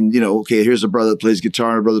between, okay, here's a brother that plays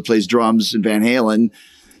guitar and a brother that plays drums in Van Halen.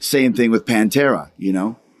 Same thing with Pantera,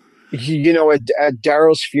 At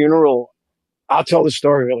Daryl's funeral, I'll tell the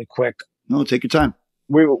story really quick. No, take your time.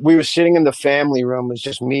 We were sitting in the family room. It was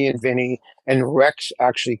just me and Vinny, and Rex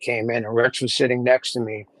actually came in. And Rex was sitting next to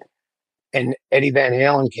me. And Eddie Van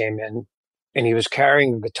Halen came in, and he was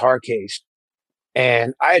carrying a guitar case.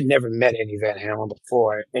 And I had never met Eddie Van Halen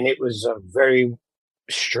before. And it was a very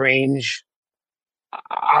strange,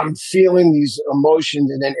 I'm feeling these emotions.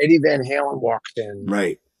 And then Eddie Van Halen walked in.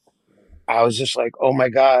 Right. I was just like, oh my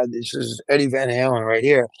God, this is Eddie Van Halen right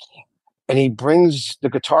here. And he brings the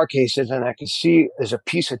guitar cases, and I can see there's a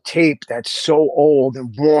piece of tape that's so old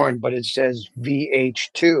and worn, but it says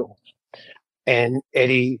VH2. And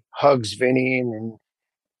Eddie hugs Vinny and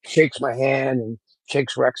shakes my hand and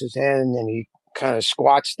shakes Rex's hand, and he kind of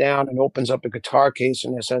squats down and opens up a guitar case.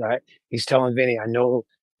 And he's telling Vinny, I know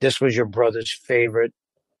this was your brother's favorite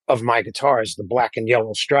of my guitars, the black and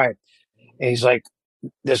yellow stripe. And he's like,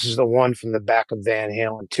 this is the one from the back of Van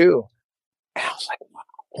Halen too. And I was like, wow,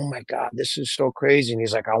 oh my God, this is so crazy. And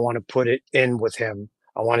he's like, I want to put it in with him.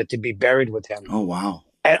 I want it to be buried with him. Oh, wow.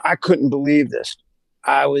 And I couldn't believe this.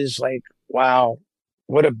 I was like, wow,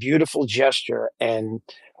 what a beautiful gesture. And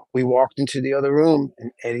we walked into the other room,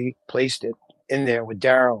 and Eddie placed it in there with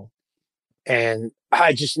Daryl. And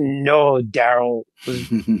I just know Daryl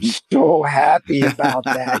was so happy about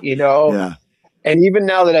that, Yeah. And even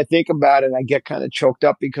now that I think about it, I get kind of choked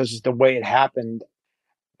up because it's the way it happened.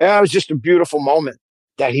 And it was just a beautiful moment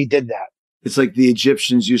that he did that. It's like the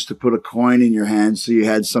Egyptians used to put a coin in your hand so you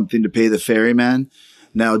had something to pay the ferryman.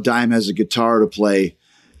 Now Dime has a guitar to play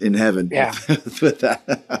in heaven. Yeah. With that.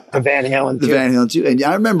 The Van Halen too. The Van Halen too. And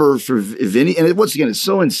I remember for Vinny, and once again, it's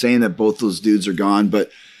so insane that both those dudes are gone, but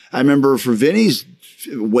I remember for Vinny's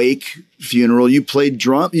wake funeral, you played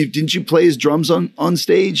drum. Didn't you play his drums on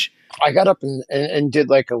stage? I got up and did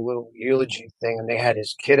like a little eulogy thing, and they had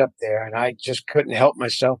his kid up there, and I just couldn't help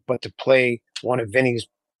myself but to play one of Vinny's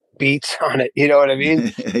beats on it. You know what I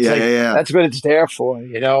mean? Yeah. That's what it's there for,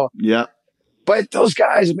 Yeah. But those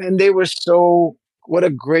guys, man, they were what a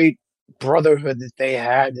great brotherhood that they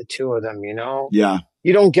had, the two of them, Yeah.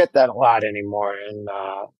 You don't get that a lot anymore. And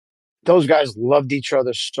those guys loved each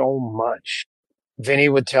other so much. Vinny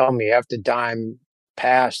would tell me after Dime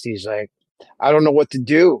passed, he's like, I don't know what to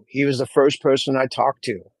do. He was the first person I talked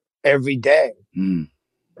to every day.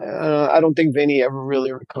 I don't think Vinny ever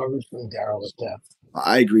really recovered from Daryl's death.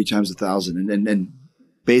 I agree times 1,000, and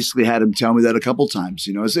basically had him tell me that a couple times.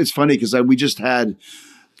 It's funny because we just had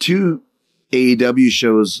 2 AEW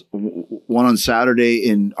shows, one on Saturday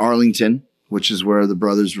in Arlington, which is where the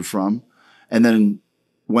brothers were from, and then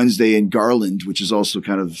Wednesday in Garland, which is also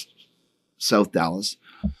kind of South Dallas.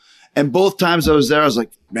 And both times I was there, I was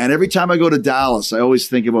like, man, every time I go to Dallas, I always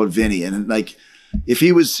think about Vinny. And like, if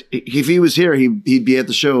he was here, he'd be at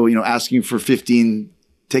the show, asking for 15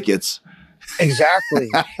 tickets. Exactly.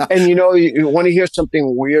 And you want to hear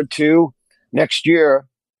something weird too? Next year,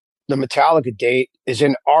 the Metallica date is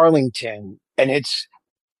in Arlington, and it's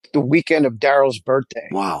the weekend of Daryl's birthday.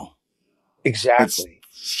 Wow. Exactly.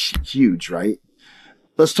 That's huge, right?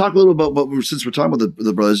 Let's talk a little about, since we're talking about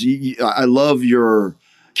the brothers, I love your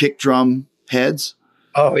kick drum heads.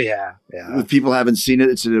 Oh, yeah. Yeah. If people haven't seen it,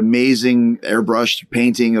 it's an amazing airbrushed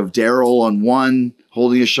painting of Daryl on one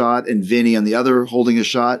holding a shot and Vinny on the other holding a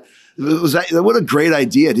shot. What a great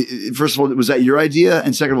idea. First of all, was that your idea?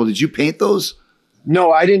 And second of all, did you paint those?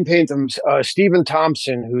 No, I didn't paint them. Stephen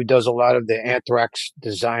Thompson, who does a lot of the Anthrax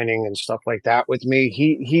designing and stuff like that with me,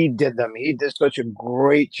 he did them. He did such a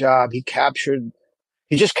great job. He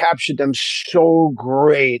just captured them so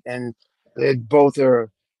great. And they both are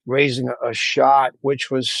raising a shot, which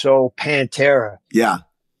was so Pantera. Yeah.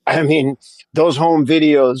 I mean, those home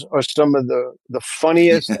videos are some of the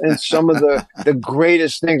funniest and some of the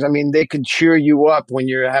greatest things. I mean, they could cheer you up when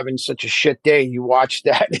you're having such a shit day. You watch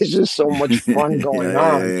that. It's just so much fun Yeah, going yeah,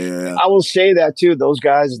 yeah, on. yeah, yeah. I will say that too. Those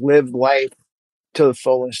guys lived life to the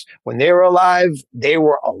fullest. When they were alive, they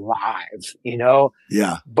were alive, you know?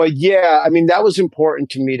 Yeah. But yeah, I mean, that was important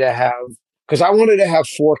to me to have because I wanted to have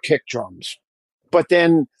 4 kick drums. But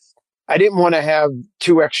then I didn't want to have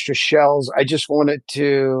 2 extra shells. I just wanted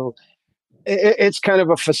to it's kind of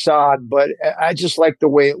a facade, but I just like the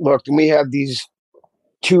way it looked. And we have these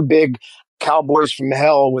 2 big cowboys from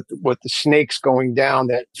hell with the snakes going down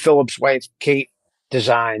that Philip's wife Kate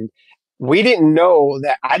designed. We didn't know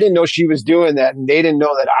that. I didn't know she was doing that, and they didn't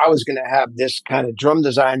know that I was going to have this kind of drum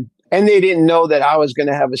design, and they didn't know that I was going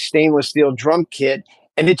to have a stainless steel drum kit,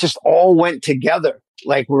 and it just all went together.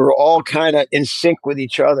 Like we were all kind of in sync with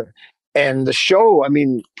each other. And the show, I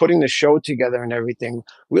mean, putting the show together and everything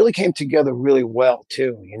really came together really well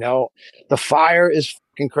too. You know, the fire is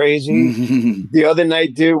fucking crazy. The other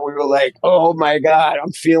night, dude, we were like, oh my God,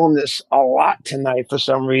 I'm feeling this a lot tonight for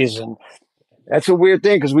some reason. That's a weird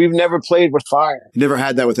thing because we've never played with fire. You never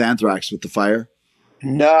had that with Anthrax with the fire?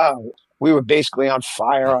 No, we were basically on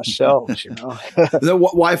fire ourselves, you know.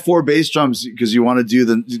 Why 4 bass drums? Because you want to do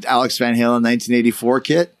the Alex Van Halen 1984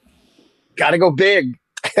 kit? Got to go big.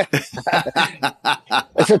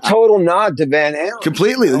 It's a total nod to Van Halen.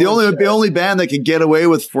 Completely. The only band that can get away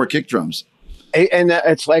with 4 kick drums. And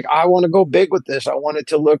it's like, I want to go big with this. I want it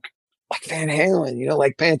to look like Van Halen, you know,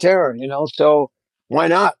 like Pantera, you know. So why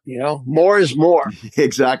not? You know, more is more.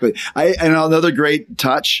 Exactly. And another great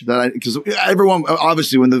touch because everyone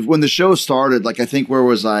obviously when the show started, like I think where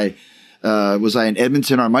was I? Was I in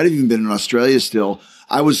Edmonton, or I might have even been in Australia still?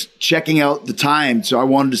 I was checking out the time, so I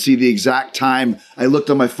wanted to see the exact time. I looked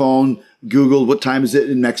on my phone, Googled what time is it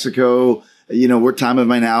in Mexico. You know, what time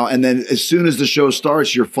am I now? And then as soon as the show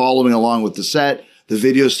starts, you're following along with the set. The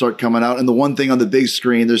videos start coming out, and the one thing on the big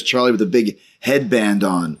screen, there's Charlie with a big headband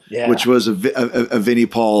on, which was a Vinnie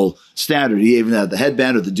Paul standard. He even had the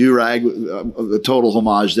headband or the do-rag, a total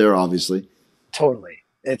homage there, obviously. Totally.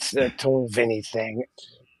 It's a total Vinnie thing.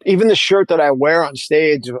 Even the shirt that I wear on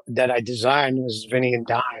stage that I designed was Vinnie and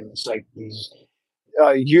Dime. It's like these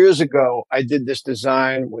years ago, I did this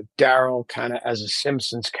design with Daryl kind of as a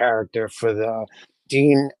Simpsons character for the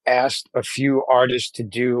Dean asked a few artists to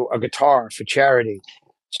do a guitar for charity.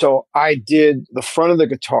 So I did the front of the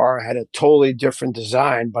guitar had a totally different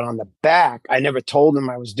design, but on the back, I never told them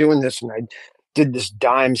I was doing this, and I did this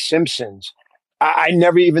Dime Simpsons. I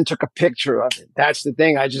never even took a picture of it. That's the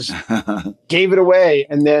thing. I just gave it away.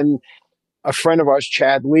 And then a friend of ours,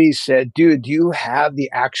 Chad Lee, said, dude, do you have the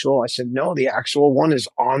actual? I said, no, the actual one is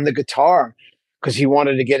on the guitar, because he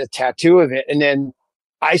wanted to get a tattoo of it. And then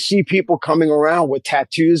I see people coming around with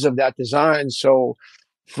tattoos of that design. So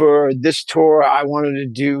for this tour, I wanted to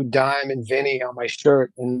do Dime and Vinny on my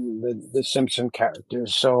shirt and the Simpson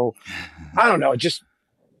characters. So I don't know, I just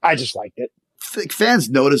liked it. Fans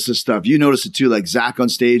notice this stuff. You notice it too, like Zach on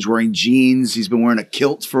stage wearing jeans. He's been wearing a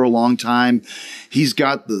kilt for a long time. He's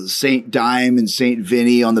got the Saint Dime and Saint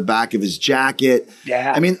Vinny on the back of his jacket.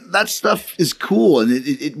 Yeah. I mean, that stuff is cool. And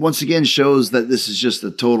it once again shows that this is just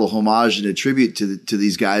a total homage and a tribute to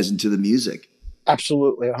these guys and to the music.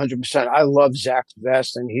 Absolutely, 100%. I love Zach's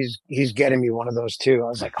vest, and he's getting me one of those too. I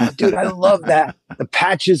was like, oh, dude, I love that. The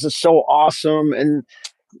patches are so awesome, and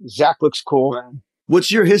Zach looks cool, man. What's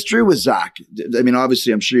your history with Zach? I mean,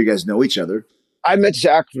 obviously, I'm sure you guys know each other. I met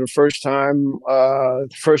Zach for the first time, the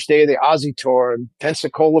first day of the Ozzy tour in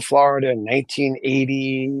Pensacola, Florida in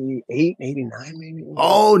 1988, 89 maybe.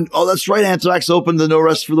 Oh, that's right. Anthrax opened the No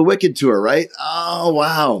Rest for the Wicked tour, right? Oh,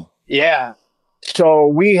 wow. Yeah. So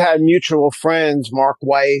we had mutual friends, Mark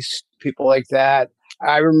Weiss, people like that.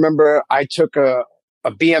 I remember I took a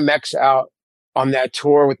BMX out on that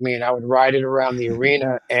tour with me, and I would ride it around the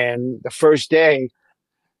arena. And the first day,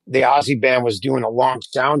 the Ozzy band was doing a long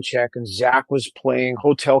sound check, and Zach was playing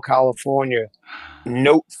Hotel California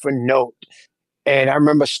note for note. And I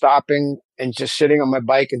remember stopping and just sitting on my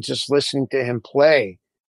bike and just listening to him play.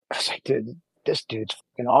 I was like, dude, this dude's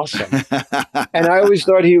fucking awesome. And I always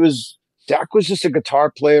thought Zach was just a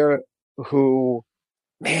guitar player who,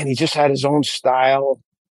 man, he just had his own style.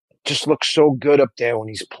 Just looks so good up there when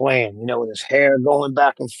he's playing, you know, with his hair going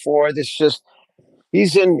back and forth. It's just,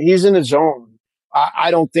 he's in his own.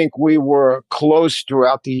 I don't think we were close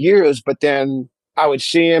throughout the years, but then I would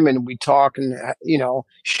see him and we'd talk and, you know,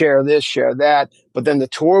 share this, share that. But then the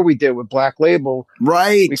tour we did with Black Label,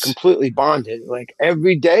 right? We completely bonded. Like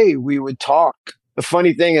every day we would talk. The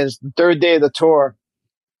funny thing is, the third day of the tour,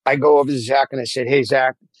 I go over to Zach and I said, hey,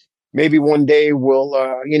 Zach, maybe one day we'll,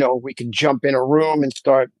 we can jump in a room and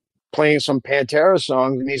start playing some Pantera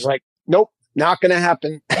songs. And he's like, nope, not going to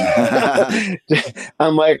happen.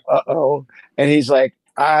 I'm like, uh-oh. And he's like,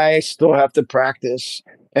 I still have to practice.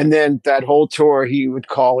 And then that whole tour, he would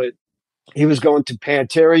call it, he was going to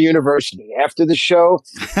Pantera University. After the show,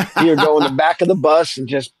 he would go in the back of the bus and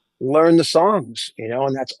just learn the songs,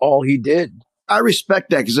 and that's all he did. I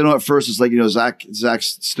respect that because I know at first it's like,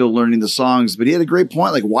 Zach's still learning the songs, but he had a great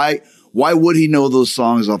point. Like, why would he know those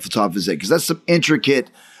songs off the top of his head? Because that's some intricate,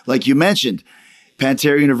 like you mentioned,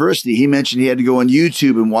 Pantera University. He mentioned he had to go on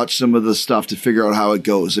YouTube and watch some of the stuff to figure out how it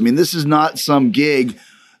goes. I mean, this is not some gig.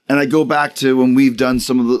 And I go back to when we've done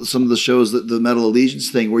some of the shows, the Metal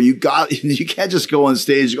Allegiance thing, where you can't just go on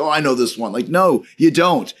stage and go, oh, I know this one. Like, no, you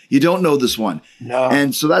don't. You don't know this one. No.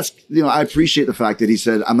 And so that's, I appreciate the fact that he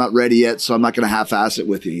said, I'm not ready yet, so I'm not going to half-ass it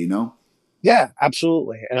with you, Yeah,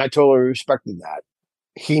 absolutely. And I totally respected that.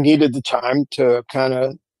 He needed the time to kind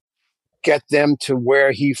of get them to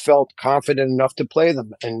where he felt confident enough to play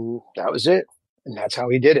them. And that was it. And that's how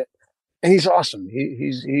he did it. And he's awesome.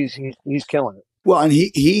 He's killing it. Well, and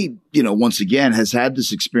he, once again has had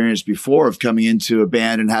this experience before of coming into a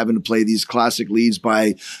band and having to play these classic leads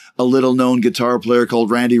by a little known guitar player called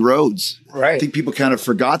Randy Rhoads. Right. I think people kind of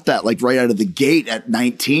forgot that, like right out of the gate at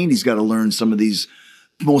 19, he's got to learn some of these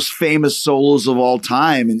most famous solos of all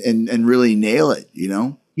time and really nail it,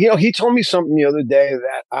 He told me something the other day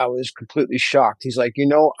that I was completely shocked. He's like,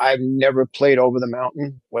 I've never played Over the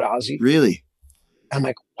Mountain with Ozzy. Really? I'm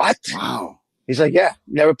like, what? Wow. He's like, yeah,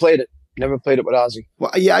 never played it. Never played it with Ozzy.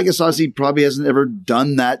 Well, yeah, I guess Ozzy probably hasn't ever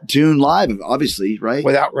done that tune live, obviously, right?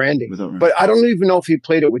 Without Randy. But I don't even know if he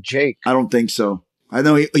played it with Jake. I don't think so. I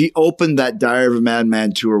know he opened that Diary of a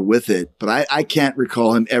Madman tour with it, but I can't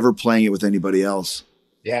recall him ever playing it with anybody else.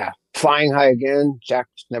 Yeah. Flying High Again,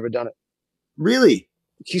 Jack's never done it. Really?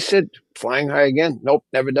 He said, Flying High Again. Nope,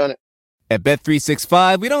 never done it. At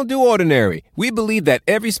Bet365, we don't do ordinary. We believe that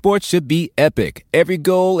every sport should be epic. Every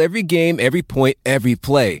goal, every game, every point, every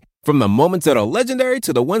play. From the moments that are legendary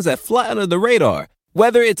to the ones that fly under the radar.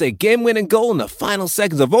 Whether it's a game-winning goal in the final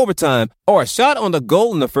seconds of overtime or a shot on the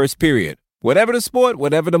goal in the first period. Whatever the sport,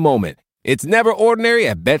 whatever the moment. It's never ordinary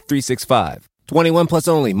at Bet365. 21 plus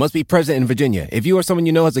only. Must be present in Virginia. If you or someone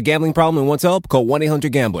you know has a gambling problem and wants help, call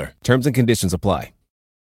 1-800-GAMBLER. Terms and conditions apply.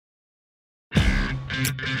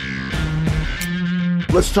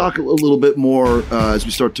 Let's talk a little bit more as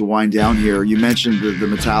we start to wind down here. You mentioned the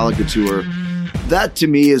Metallica tour. That to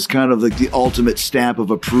me is kind of like the ultimate stamp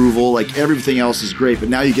of approval. Like everything else is great, but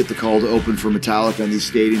now you get the call to open for Metallica on these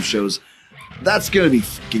stadium shows. That's going to be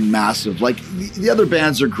fucking massive. Like the other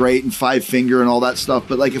bands are great and Five Finger and all that stuff,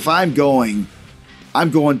 but like if I'm going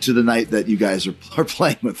to the night that you guys are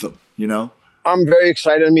playing with them, I'm very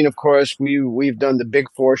excited. I mean, of course, we've done the big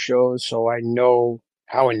four shows, so I know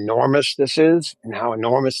how enormous this is and how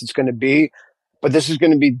enormous it's going to be. But this is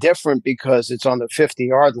going to be different because it's on the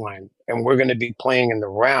 50-yard line, and we're going to be playing in the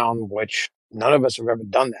round, which none of us have ever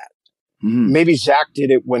done that. Mm-hmm. Maybe Zach did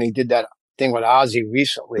it when he did that thing with Ozzy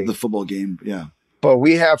recently. The football game, yeah. But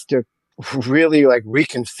we have to really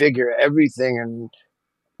reconfigure everything, and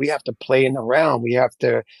we have to play in the round. We have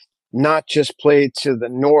to not just play to the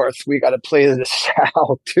north. We got to play to the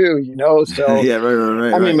south too, So yeah,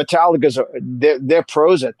 right. I mean, Metallica's they're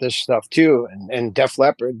pros at this stuff too, and Def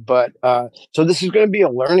Leppard. But so this is going to be a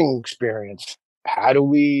learning experience. How do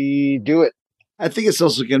we do it? I think it's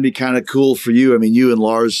also going to be kind of cool for you. I mean, you and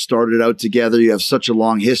Lars started out together. You have such a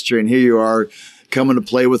long history, and here you are coming to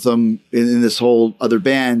play with them in this whole other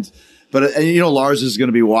band. But Lars is going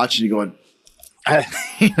to be watching you going,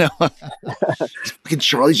 fucking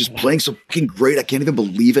Charlie's just playing so fucking great. I can't even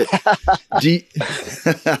believe it.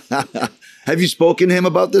 Have you spoken to him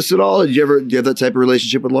about this at all? Do you have that type of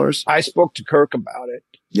relationship with Lars? I spoke to Kirk about it.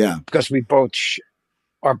 Yeah. Because we both,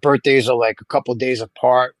 our birthdays are like a couple days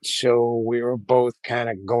apart. So we were both kind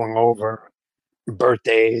of going over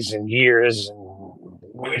birthdays and years and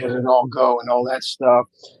where did it all go and all that stuff.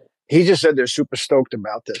 He just said they're super stoked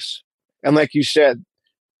about this. And like you said,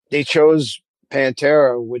 they chose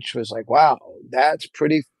Pantera, which was like, wow, that's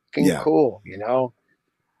pretty fucking cool.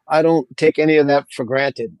 I don't take any of that for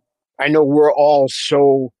granted. I know we're all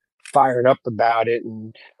so fired up about it,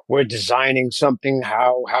 and we're designing something,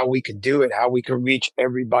 how we could do it, how we could reach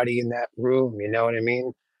everybody in that room. You know what I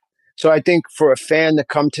mean? So I think for a fan to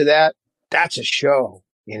come to that, that's a show,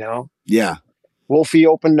 Yeah. Wolfie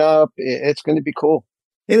opened up. It's going to be cool.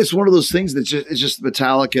 And it's one of those things that it's just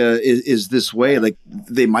Metallica is this way. Like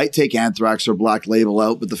they might take Anthrax or Black Label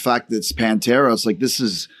out, but the fact that it's Pantera, it's like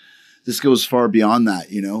this goes far beyond that,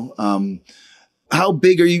 How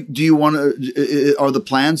big are you? Do you want to? Are the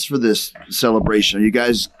plans for this celebration? Are you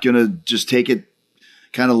guys gonna just take it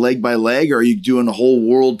kind of leg by leg, or are you doing a whole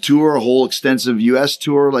world tour, a whole extensive U.S.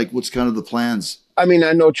 tour? Like, what's kind of the plans? I mean,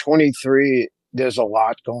 I know 23, there's a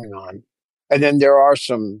lot going on. And then there are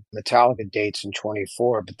some Metallica dates in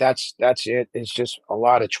 24, but that's it. It's just a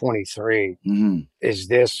lot of 23 Mm-hmm. is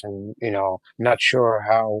this. And, not sure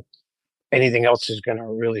how anything else is going to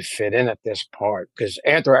really fit in at this part because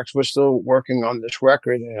Anthrax, we're still working on this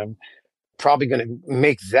record and I'm probably going to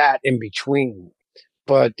make that in between.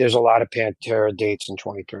 But there's a lot of Pantera dates in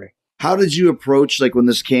 23. How did you approach, like, when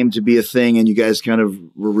this came to be a thing and you guys kind of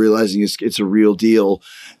were realizing it's a real deal?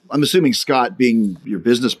 I'm assuming Scott being your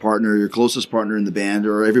business partner, your closest partner in the band,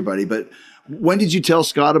 or everybody, but when did you tell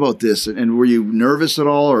Scott about this? And were you nervous at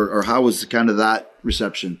all, or how was kind of that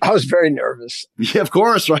reception? I was very nervous. Yeah, of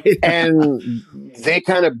course, right? And they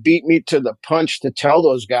kind of beat me to the punch to tell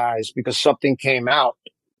those guys because something came out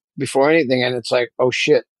before anything. And it's like, oh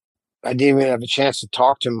shit, I didn't even have a chance to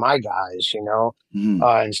talk to my guys, Mhm.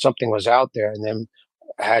 and something was out there and then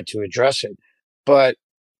I had to address it. But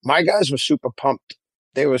my guys were super pumped.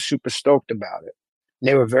 They were super stoked about it.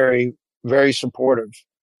 They were very, very supportive,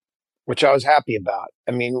 which I was happy about.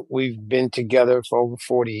 I mean, we've been together for over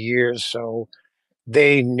 40 years, so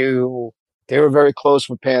they knew they were very close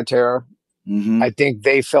with Pantera. Mhm. I think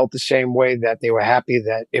they felt the same way that they were happy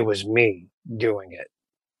that it was me doing it.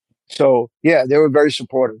 So, yeah, they were very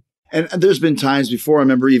supportive. And there's been times before. I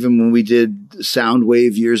remember even when we did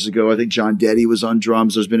Soundwave years ago. I think John Deddy was on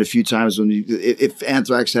drums. There's been a few times when, if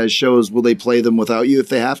Anthrax has shows, will they play them without you if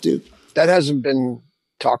they have to? That hasn't been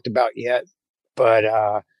talked about yet, but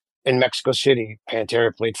in Mexico City,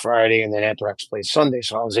 Pantera played Friday and then Anthrax played Sunday,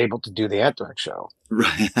 so I was able to do the Anthrax show.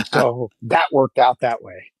 Right. So that worked out that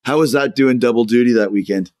way. How was that doing double duty that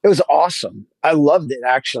weekend? It was awesome. I loved it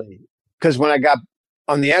actually, because when I got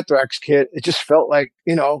on the Anthrax kit, it just felt like,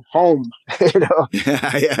 home.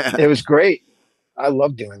 Yeah. It was great. I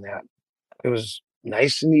loved doing that. It was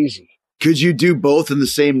nice and easy. Could you do both in the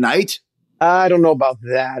same night? I don't know about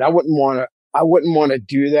that. I wouldn't want to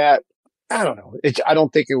do that. I don't know. I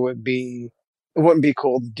don't think it wouldn't be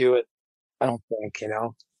cool to do it. I don't think,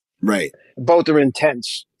 Right. both are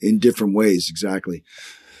intense. In different ways. Exactly.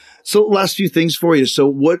 So last few things for you. So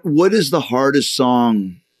what is the hardest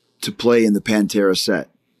song to play in the Pantera set?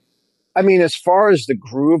 I mean, as far as the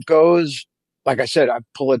groove goes, like I said, I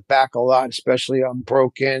pull it back a lot, especially on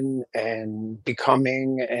Broken and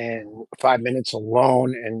Becoming and 5 Minutes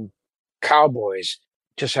Alone and Cowboys.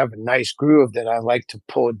 Just have a nice groove that I like to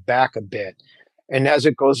pull it back a bit. And as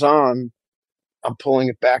it goes on, I'm pulling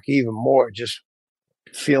it back even more, just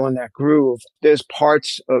feeling that groove. There's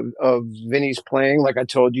parts of Vinny's playing, like I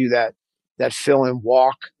told you, that fill and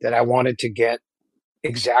walk that I wanted to get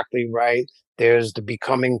exactly right. There's the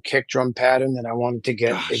Becoming kick drum pattern that I wanted to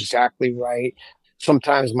get Gosh. exactly right.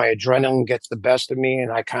 Sometimes my adrenaline gets the best of me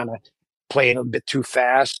and I kind of play it a bit too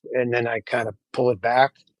fast and then I kind of pull it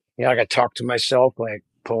back. Like I talk to myself like,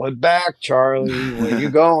 pull it back, Charlie, where you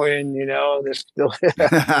going? There's still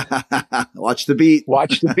Watch the beat.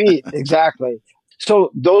 watch the beat. Exactly.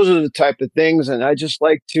 So those are the type of things. And I just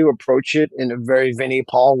like to approach it in a very Vinnie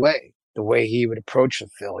Paul way, the way he would approach the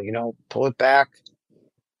fill, pull it back.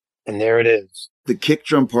 And there it is. The kick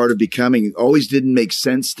drum part of Becoming always didn't make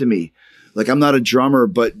sense to me. Like, I'm not a drummer,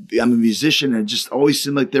 but I'm a musician, and it just always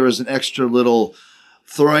seemed like there was an extra little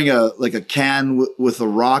throwing a can with a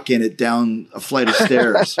rock in it down a flight of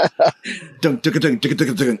stairs. Dunk, dunk, dunk, dunk,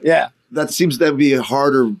 dunk, dunk. Yeah. That seems to be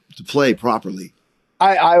harder to play properly.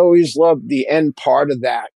 I always loved the end part of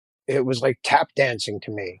that. It was like tap dancing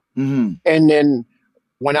to me. Mm-hmm. And then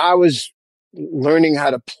when I was learning how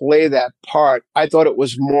to play that part, I thought it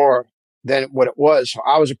was more than what it was. So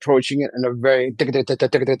I was approaching it in a very,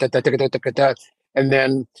 and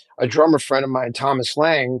then a drummer friend of mine, Thomas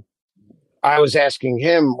Lang, I was asking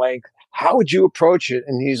him, like, how would you approach it?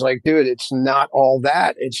 And he's like, dude, it's not all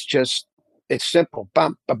that. It's simple.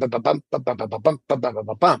 Bump, bump, bump, bump, bump, bump, bump, bump, bump, bump,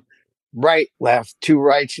 bump, bump. Right, left, two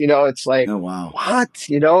rights. It's like, Oh, wow. what?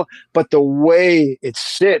 But the way it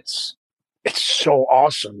sits, it's so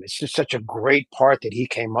awesome. It's just such a great part that he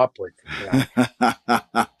came up with.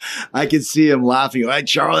 I can see him laughing. Hey,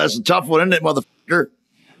 Charlie, that's a tough one, isn't it, motherfucker?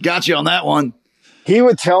 Got you on that one. He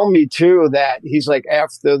would tell me too that he's like,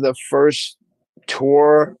 after the first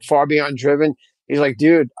tour, Far Beyond Driven, he's like,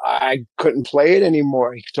 dude, I couldn't play it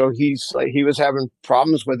anymore. So he's like, he was having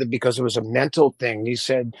problems with it because it was a mental thing. He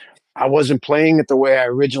said, I wasn't playing it the way I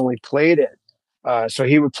originally played it. So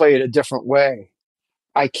he would play it a different way.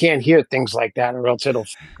 I can't hear things like that, or else it'll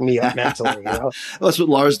fuck me up mentally. You know? Well, that's what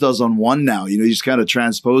Lars does on One now. You just kind of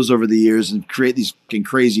transpose over the years and create these fucking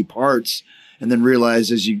crazy parts, and then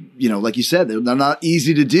realize as like you said, they're not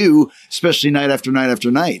easy to do, especially night after night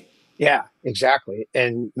after night. Yeah, exactly.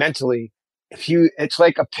 And mentally, it's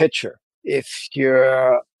like a pitcher. If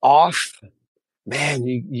you're off, man,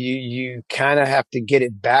 you kind of have to get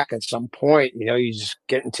it back at some point. You just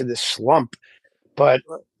get into this slump. But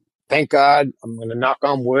thank God, I'm going to knock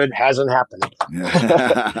on wood, hasn't happened.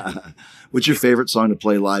 What's your favorite song to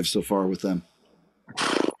play live so far with them?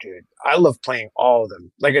 Dude, I love playing all of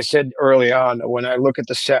them. Like I said early on, when I look at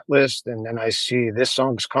the set list and then I see this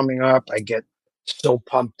song's coming up, I get so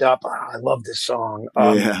pumped up. I love this song.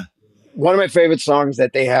 Yeah. One of my favorite songs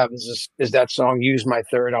that they have is that song, Use My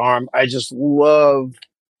Third Arm. I just love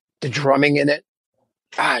the drumming in it.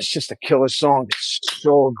 It's just a killer song. It's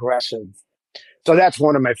so aggressive. So that's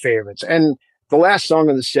one of my favorites. And the last song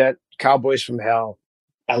of the set, Cowboys from Hell,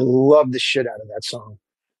 I love the shit out of that song.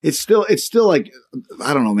 It's still like,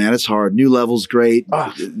 I don't know, man. It's hard. New Level's great.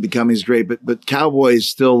 Becoming's great. But Cowboy is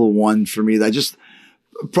still the one for me. That just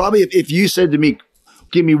probably, if you said to me,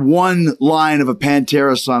 give me one line of a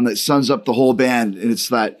Pantera song that sums up the whole band, and it's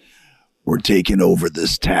that, we're taking over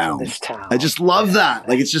this town. I just love that.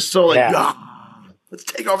 Like, it's just so like, let's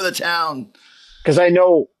take over the town. Because I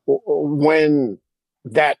know when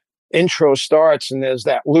that intro starts and there's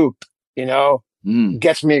that loop,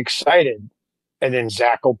 gets me excited. And then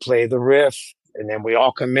Zach will play the riff, and then we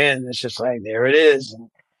all come in. It's just like, there it is. And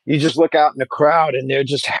you just look out in the crowd, and they're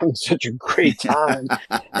just having such a great time.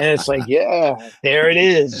 And it's like, yeah, there it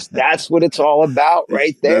is. That's what it's all about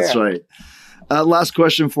right there. That's right. Last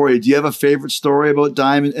question for you. Do you have a favorite story about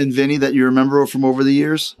Dime and Vinny that you remember from over the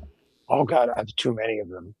years? Oh God, I have too many of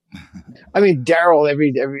them. I mean, Daryl,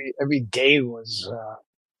 every day was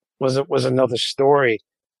another story.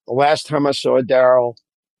 The last time I saw Daryl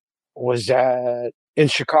was in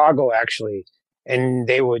Chicago, actually, and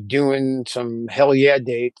they were doing some Hell Yeah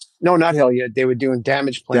dates. No, not Hell Yeah. They were doing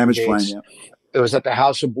Damage Plan dates. Yeah. It was at the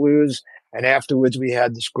House of Blues, and afterwards we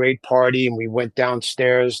had this great party, and we went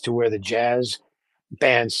downstairs to where the jazz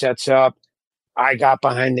band sets up. I got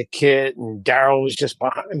behind the kit, and Daryl was just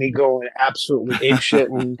behind me going absolutely apeshit,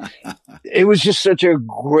 and it was just such a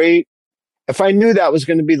great. If I knew that was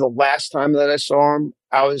going to be the last time that I saw him,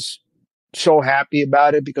 I was so happy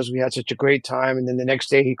about it because we had such a great time. And then the next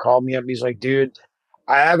day he called me up. He's like, dude,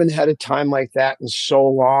 I haven't had a time like that in so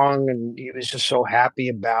long. And he was just so happy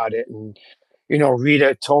about it. And,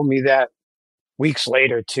 Rita told me that weeks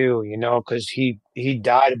later too, because he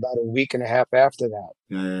died about a week and a half after that.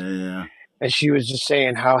 Yeah. And she was just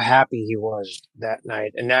saying how happy he was that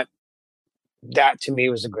night. And that to me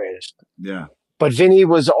was the greatest. Yeah. But Vinny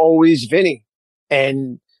was always Vinny.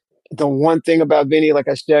 And the one thing about Vinny, like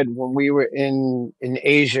I said, when we were in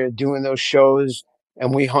Asia doing those shows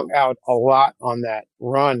and we hung out a lot on that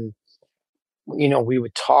run, we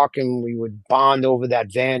would talk and we would bond over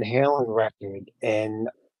that Van Halen record, and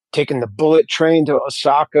taking the bullet train to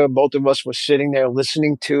Osaka. Both of us were sitting there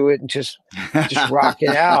listening to it and just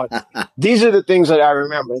rocking out. These are the things that I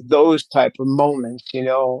remember, those type of moments,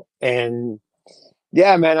 and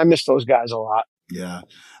yeah, man, I miss those guys a lot. Yeah.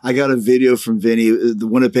 I got a video from Vinny. The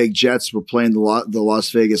Winnipeg Jets were playing the Las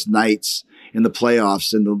Vegas Knights in the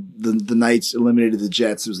playoffs, and the Knights eliminated the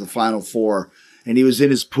Jets. It was the Final Four. And he was in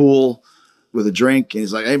his pool with a drink, and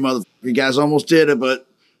he's like, hey, motherfucker, you guys almost did it, but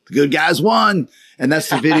the good guys won. And that's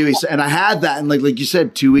the video he said. And I had that. And like you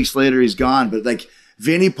said, 2 weeks later, he's gone. But like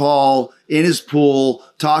Vinny Paul in his pool,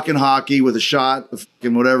 talking hockey with a shot of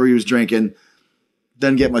whatever he was drinking,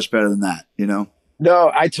 doesn't get much better than that,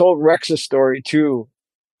 No, I told Rex a story too,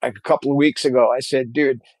 like a couple of weeks ago. I said,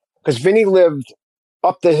 dude, because Vinny lived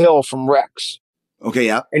up the hill from Rex. Okay,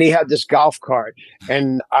 yeah. And he had this golf cart.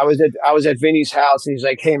 And I was at Vinny's house, and he's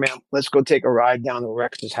like, hey man, let's go take a ride down to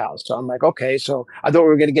Rex's house. So I'm like, okay. So I thought we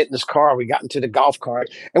were gonna get in this car. We got into the golf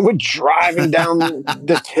cart and we're driving down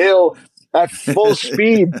this hill at full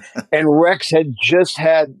speed. And Rex had just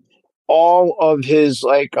had all of his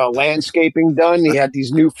landscaping done. He had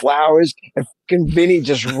these new flowers, and fucking Vinny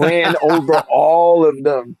just ran over all of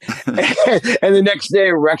them. And the next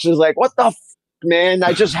day, Rex was like, "What the f- man?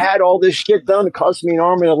 I just had all this shit done. It cost me an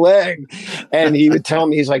arm and a leg." And he would tell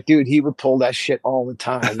me, he's like, "Dude, he would pull that shit all the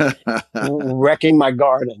time, wrecking my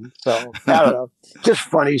garden." So I don't know, just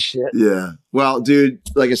funny shit. Yeah. Well, dude,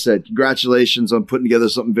 like I said, congratulations on putting together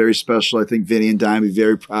something very special. I think Vinny and Dime be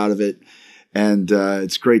very proud of it. And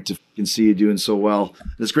it's great to see you doing so well.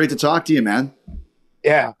 It's great to talk to you, man.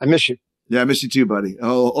 Yeah, I miss you. Yeah, I miss you too, buddy.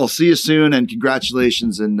 I'll see you soon, and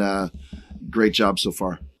congratulations, and great job so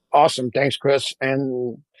far. Awesome. Thanks, Chris.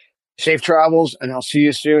 And safe travels, and I'll see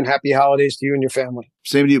you soon. Happy holidays to you and your family.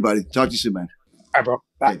 Same to you, buddy. Talk to you soon, man. All right, bro.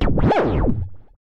 Bye. Okay.